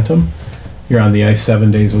a Bantam. You're on the ice 7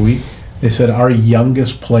 days a week. They said our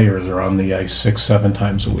youngest players are on the ice 6-7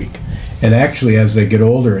 times a week. And actually, as they get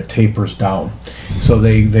older, it tapers down. So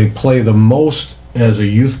they play the most as a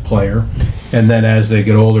youth player, and then as they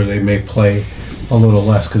get older, they may play a little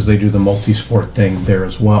less because they do the multi-sport thing there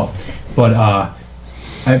as well. But,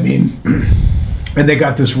 and they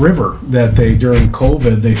got this river that during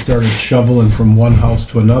COVID, they started shoveling from one house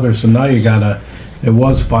to another. So now it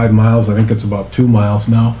was 5 miles. I think it's about 2 miles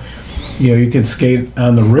now. You can skate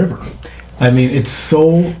on the river.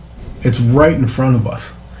 It's right in front of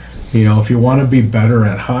us. If you want to be better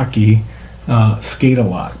at hockey, skate a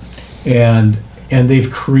lot. And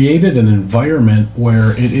they've created an environment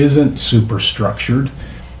where it isn't super structured.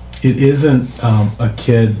 It isn't a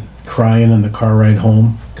kid crying in the car ride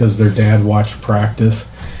home because their dad watched practice.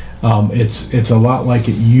 It's a lot like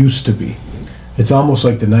it used to be. It's almost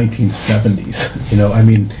like the 1970s.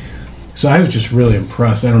 So I was just really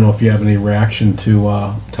impressed. I don't know if you have any reaction to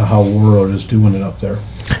how War Road is doing it up there.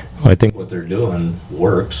 Well, I think what they're doing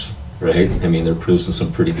works, right? They're producing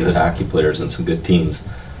some pretty good hockey players and some good teams.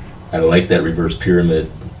 I like that reverse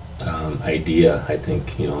pyramid idea. I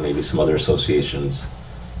think maybe some other associations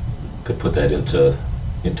could put that into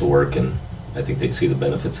work, and I think they'd see the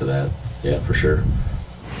benefits of that. Yeah, for sure.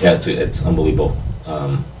 Yeah, it's unbelievable.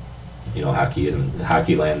 Hockey and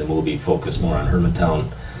Hockeyland, the movie, focused more on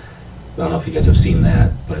Hermantown. I don't know if you guys have seen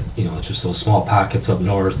that, but it's just those small pockets up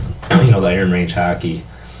north. The Iron Range hockey,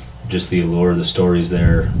 just the allure, the stories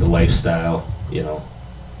there, the lifestyle.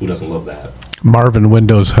 Who doesn't love that? Marvin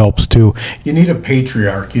Windows helps too. You need a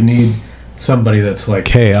patriarch. You need somebody that's like,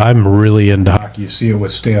 hey, I'm really into hockey. You see it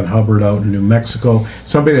with Stan Hubbard out in New Mexico.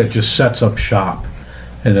 Somebody that just sets up shop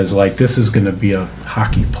and is like, this is going to be a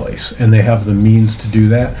hockey place, and they have the means to do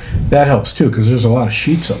that. That helps too, because there's a lot of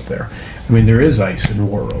sheets up there. There is ice in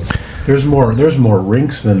War Road. there's more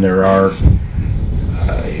rinks than there are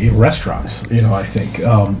restaurants, I think.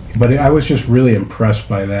 But I was just really impressed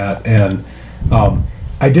by that. And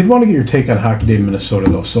I did want to get your take on Hockey Day Minnesota,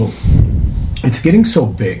 though. So it's getting so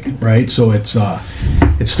big, right? So it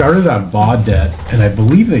started on Baudet, and I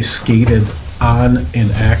believe they skated on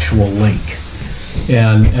an actual lake.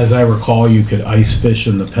 And as I recall, you could ice fish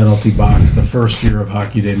in the penalty box the first year of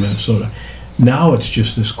Hockey Day Minnesota. Now it's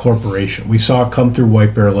just this corporation. We saw it come through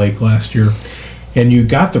White Bear Lake last year, and you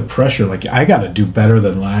got the pressure, like, I got to do better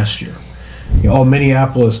than last year.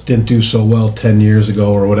 Minneapolis didn't do so well 10 years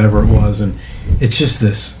ago or whatever it was, and it's just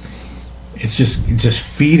this, it's just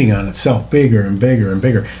feeding on itself bigger and bigger and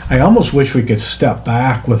bigger. I almost wish we could step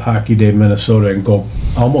back with Hockey Day Minnesota and go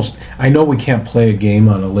almost, I know we can't play a game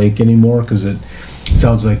on a lake anymore because it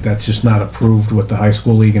sounds like that's just not approved with the high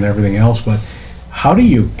school league and everything else, but how do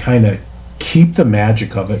you kind of keep the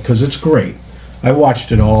magic of it? Because it's great. I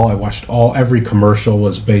watched it all. Every commercial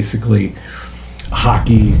was basically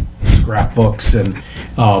hockey scrapbooks, and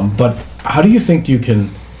but how do you think you can?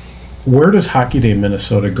 Where does Hockey Day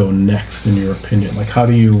Minnesota go next, in your opinion? Like, how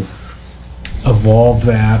do you evolve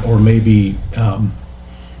that, or maybe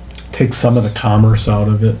take some of the commerce out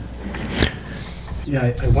of it?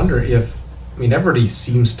 Yeah, I wonder if, everybody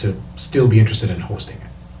seems to still be interested in hosting it.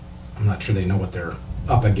 I'm not sure they know what they're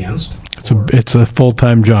up against. It's a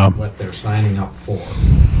full-time job. What they're signing up for.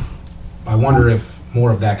 I wonder if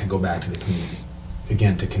more of that could go back to the community,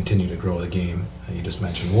 again, to continue to grow the game. You just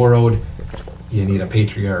mentioned Warroad. You need a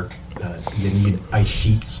patriarch. You need ice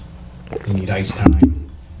sheets. You need ice time.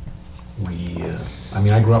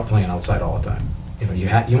 I grew up playing outside all the time.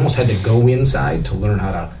 You almost had to go inside to learn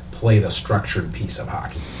how to play the structured piece of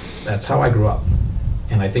hockey. That's how I grew up,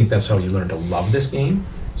 and I think that's how you learn to love this game.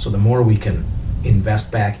 So the more we can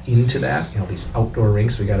invest back into that, these outdoor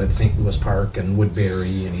rinks we got at St. Louis Park and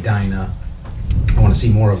Woodbury and Edina, I want to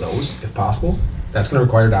see more of those if possible. That's going to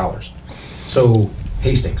require dollars. So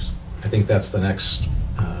Hastings, I think that's the next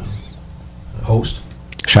host.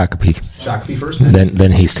 Shakopee first,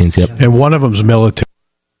 then Hastings. Yep. And one of them's military.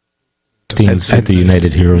 Hastings at the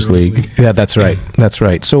United Heroes League. Yeah, that's right. That's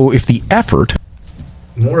right. So if the effort,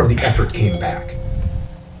 more of the effort came back,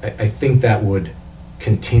 I think that would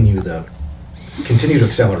continue to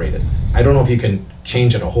accelerate it. I don't know if you can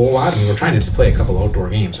change it a whole lot. We're trying to just play a couple outdoor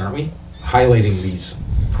games, aren't we? Highlighting these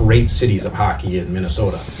great cities of hockey in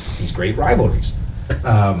Minnesota, these great rivalries.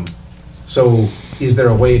 So is there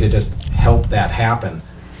a way to just help that happen?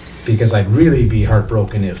 Because I'd really be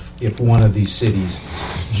heartbroken if one of these cities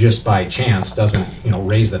just by chance doesn't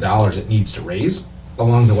raise the dollars it needs to raise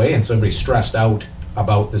along the way, and so everybody's stressed out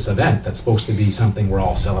about this event that's supposed to be something we're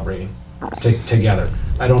all celebrating together.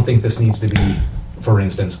 I don't think this needs to be, for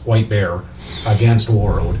instance, White Bear against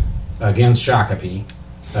Warroad, against Shakopee,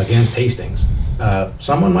 against Hastings.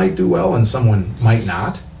 Someone might do well and someone might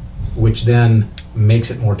not, which then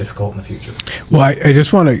makes it more difficult in the future. Well, I'm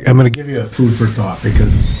going to give you a food for thought,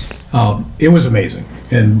 because it was amazing.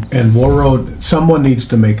 And Warroad, someone needs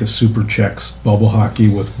to make a Super Checks bubble hockey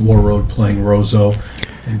with Warroad playing Roseau,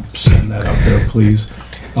 and send that up there, please.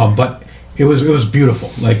 But it was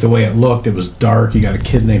beautiful, like the way it looked. It was dark. You got a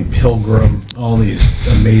kid named Pilgrim, all these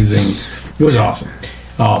amazing, it was awesome.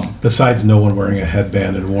 Besides no one wearing a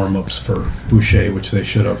headband and warm-ups for Boucher, which they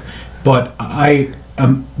should have. But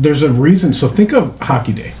there's a reason. So think of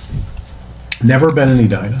Hockey Day. Never been in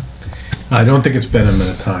Edina. I don't think it's been in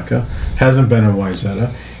Minnetonka. Hasn't been in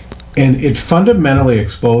Wayzata. And it fundamentally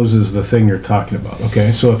exposes the thing you're talking about.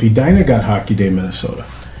 Okay, so if Edina got Hockey Day Minnesota,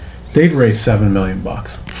 they'd raise $7 million.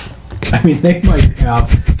 They might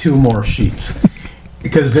have 2 more sheets,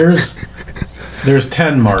 because there's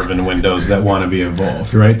 10 Marvin windows that want to be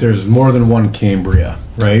involved, right? There's more than one Cambria,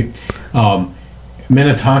 right?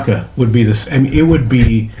 Minnetonka would be this. It would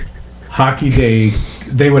be Hockey Day.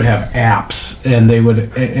 They would have apps, and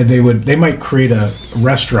they might create a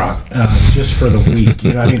restaurant just for the week.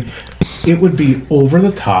 It would be over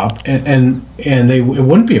the top, and it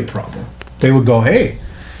wouldn't be a problem. They would go, hey,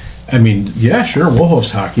 yeah, sure, we'll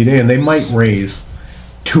host Hockey Day, and they might raise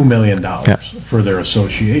 $2 million for their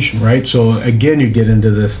association, right? So again, you get into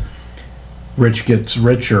this rich gets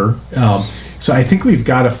richer. So I think we've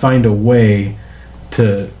got to find a way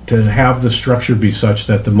to have the structure be such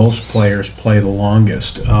that the most players play the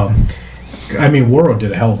longest. Warroad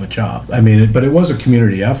did a hell of a job. But it was a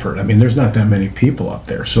community effort. There's not that many people up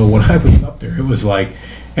there. So when I was up there, it was like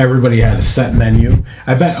everybody had a set menu.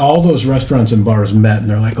 I bet all those restaurants and bars met, and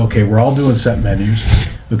they're like, okay, we're all doing set menus.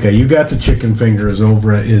 Okay, you got the chicken fingers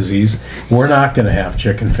over at Izzy's. We're not going to have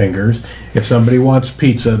chicken fingers. If somebody wants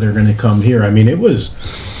pizza, they're going to come here. It was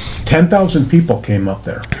 10,000 people came up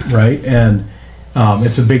there, right? And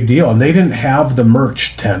it's a big deal. And they didn't have the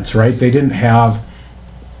merch tents, right? They didn't have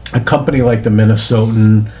a company like the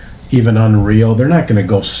Minnesotan, even Unreal. They're not going to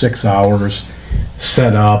go 6 hours,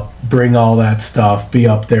 set up, bring all that stuff, be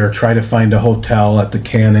up there, try to find a hotel at the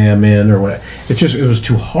Can-Am Inn or whatever. It was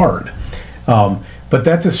too hard. But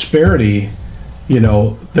that disparity,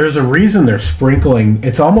 there's a reason they're sprinkling.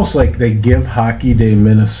 It's almost like they give Hockey Day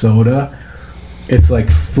Minnesota, it's like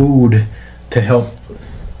food to help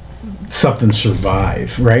something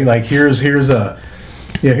survive, right? Like here's a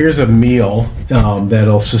meal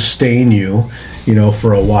that'll sustain you,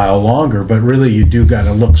 for a while longer. But really, you do got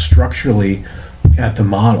to look structurally at the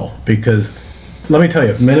model, because let me tell you,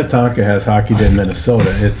 if Minnetonka has Hockey Day in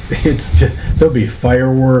Minnesota, it's just, there'll be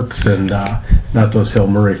fireworks, and not those Hill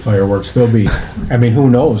Murray fireworks. There'll be, who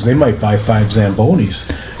knows? They might buy 5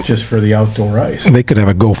 Zambonis just for the outdoor ice. They could have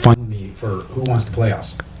a GoFundMe for who wants to play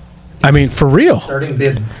us. For real. Starting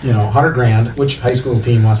bid, $100,000. Which high school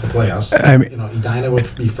team wants to play us? Edina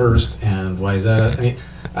would be first, and why is that?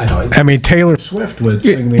 I know. Taylor Swift would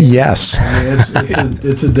sing the. Yes.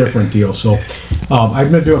 It's a different deal. So, I'm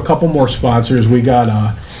going to do a couple more sponsors. We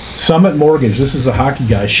got Summit Mortgage. This is a hockey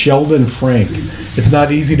guy, Sheldon Frank. It's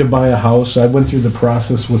not easy to buy a house. I went through the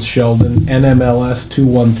process with Sheldon. NMLS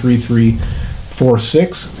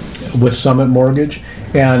 213346 with Summit Mortgage,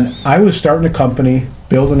 and I was starting a company,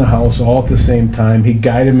 building a house all at the same time. He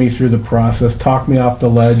guided me through the process, talked me off the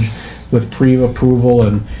ledge with pre-approval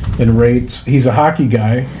and rates. He's a hockey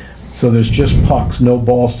guy, so there's just pucks, no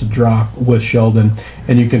balls to drop with Sheldon,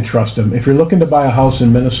 and you can trust him. If you're looking to buy a house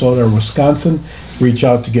in Minnesota or Wisconsin, reach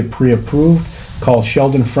out to get pre-approved. Call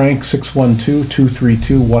Sheldon Frank,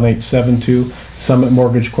 612-232-1872. Summit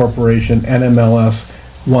Mortgage Corporation, NMLS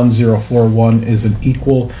 1041, is an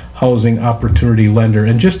equal housing opportunity lender.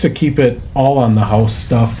 And just to keep it all on the house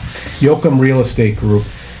stuff, Yoakum Real Estate Group.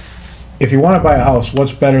 If you want to buy a house,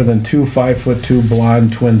 what's better than 2 5'2"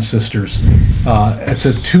 blonde twin sisters? It's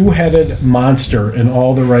a two-headed monster in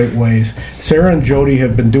all the right ways. Sarah and Jody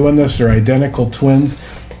have been doing this. They're identical twins,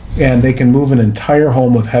 and they can move an entire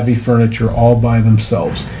home with heavy furniture all by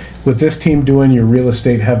themselves. With this team doing your real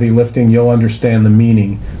estate heavy lifting, you'll understand the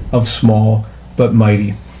meaning of small but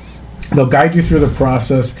mighty. They'll guide you through the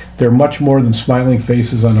process. They're much more than smiling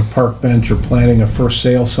faces on a park bench or planting a for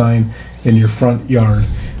sale sign in your front yard.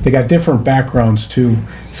 They got different backgrounds too.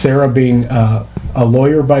 Sarah being a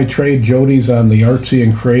lawyer by trade, Jody's on the artsy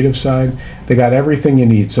and creative side. They got everything you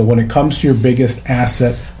need. So when it comes to your biggest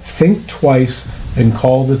asset, think twice and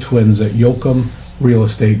call the twins at Yoakum Real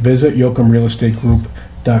Estate. Visit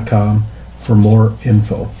yoakumrealestategroup.com for more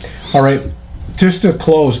info. All right, just to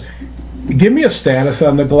close, give me a status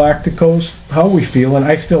on the Galacticos. How are we feeling?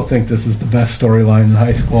 I still think this is the best storyline in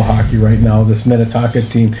high school hockey right now, this Minnetonka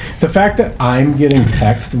team. The fact that I'm getting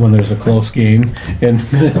text when there's a close game in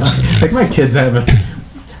Minnetonka, like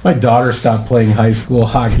my daughter stopped playing high school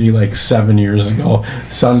hockey like 7 years ago.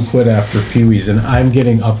 Son quit after Pee-wees, and I'm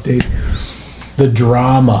getting updates. The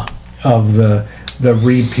drama of the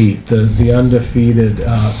repeat, the undefeated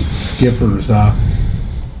skippers.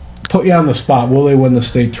 Put you on the spot. Will they win the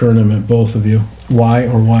state tournament, both of you? Why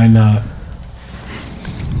or why not?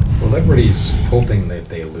 Well, everybody's hoping that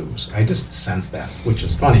they lose. I just sense that, which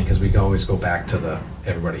is funny because we always go back to the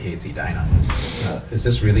everybody hates Edina. Is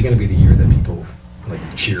this really going to be the year that people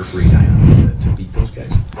cheer for Edina to beat those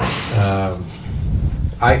guys?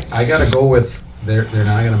 I got to go with they're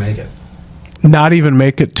not going to make it. Not even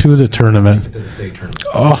make it to the tournament. To the state tournament.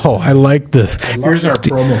 Oh, I like this. Here's our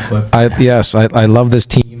promo clip. I love this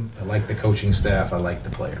team. I like the coaching staff. I like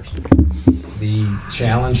the players. The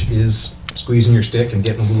challenge is squeezing your stick and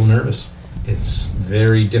getting a little nervous. It's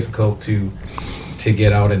very difficult to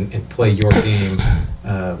get out and play your game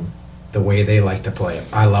the way they like to play it.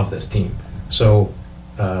 I love this team. So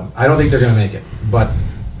I don't think they're going to make it, but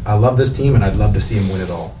I love this team, and I'd love to see them win it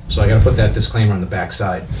all. So I got to put that disclaimer on the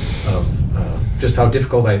backside of just how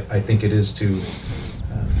difficult I think it is to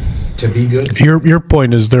be good. Your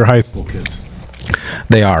point is they're high school kids.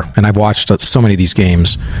 They are, and I've watched so many of these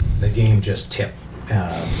games. The game just tipped,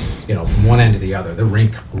 from one end to the other. The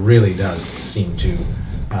rink really does seem to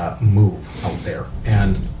move out there,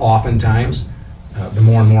 and oftentimes, the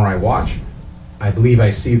more and more I watch, I believe I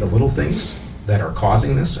see the little things that are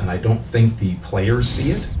causing this, and I don't think the players see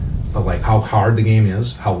it, but how hard the game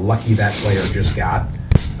is, how lucky that player just got,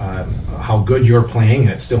 how good you're playing and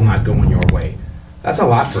it's still not going your way. That's a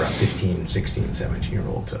lot for a 15, 16,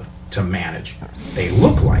 17-year-old to manage. They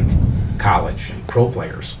look like college and pro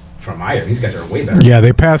players from either. These guys are way better. Yeah,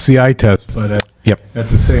 they passed the eye test. but Yep. at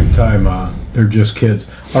the same time, they're just kids.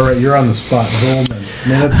 All right, you're on the spot. Zollman,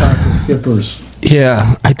 Minnetonka Skippers.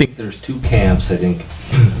 Yeah, I think there's two camps. I think,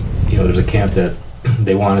 there's a camp that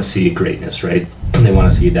they want to see greatness, right? They want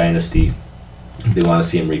to see a dynasty. They want to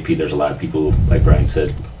see him repeat. There's a lot of people, like Brian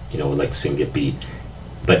said, would like to see him get beat.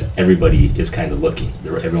 But everybody is kind of looking.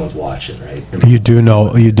 Everyone's watching, right? You do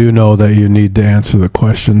know that you need to answer the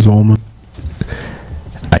question, Zollman.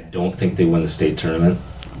 I don't think they win the state tournament.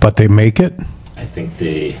 But they make it? I think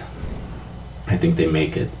they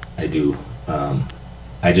make it. I do.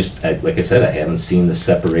 Like I said, I haven't seen the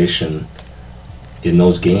separation in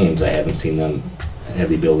those games. I haven't seen them have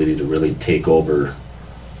the ability to really take over.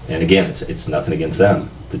 And again, it's nothing against them.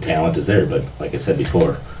 The talent is there, but like I said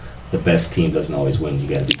before, the best team doesn't always win. You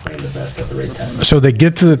got to be playing the best at the right time. So they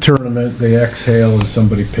get to the tournament, they exhale, and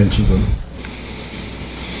somebody pinches them.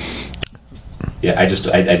 Yeah, I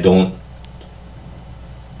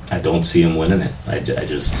don't see them winning it.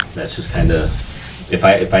 That's just kind of, if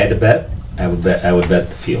I had to bet, I would bet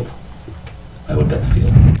the field. I would bet the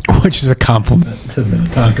field. Which is a compliment to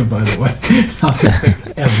Minnetonka, by the way. I'll just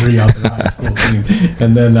take every other high school team.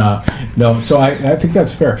 And then, no, so I think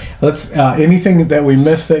that's fair. Let's, anything that we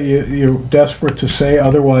missed that you're desperate to say?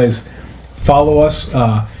 Otherwise, follow us.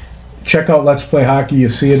 Check out Let's Play Hockey. You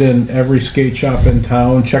see it in every skate shop in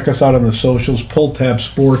town. Check us out on the socials, Pulltab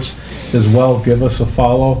Sports as well. Give us a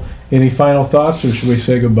follow. Any final thoughts, or should we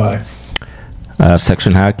say goodbye?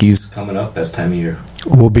 Section hockey's coming up, best time of year.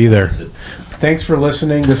 We'll be there. Thanks for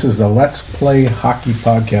listening. This is the Let's Play Hockey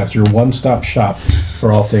Podcast, your one-stop shop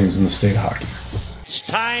for all things in the state of hockey. It's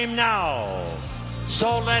time now.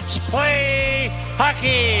 So let's play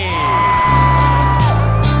hockey.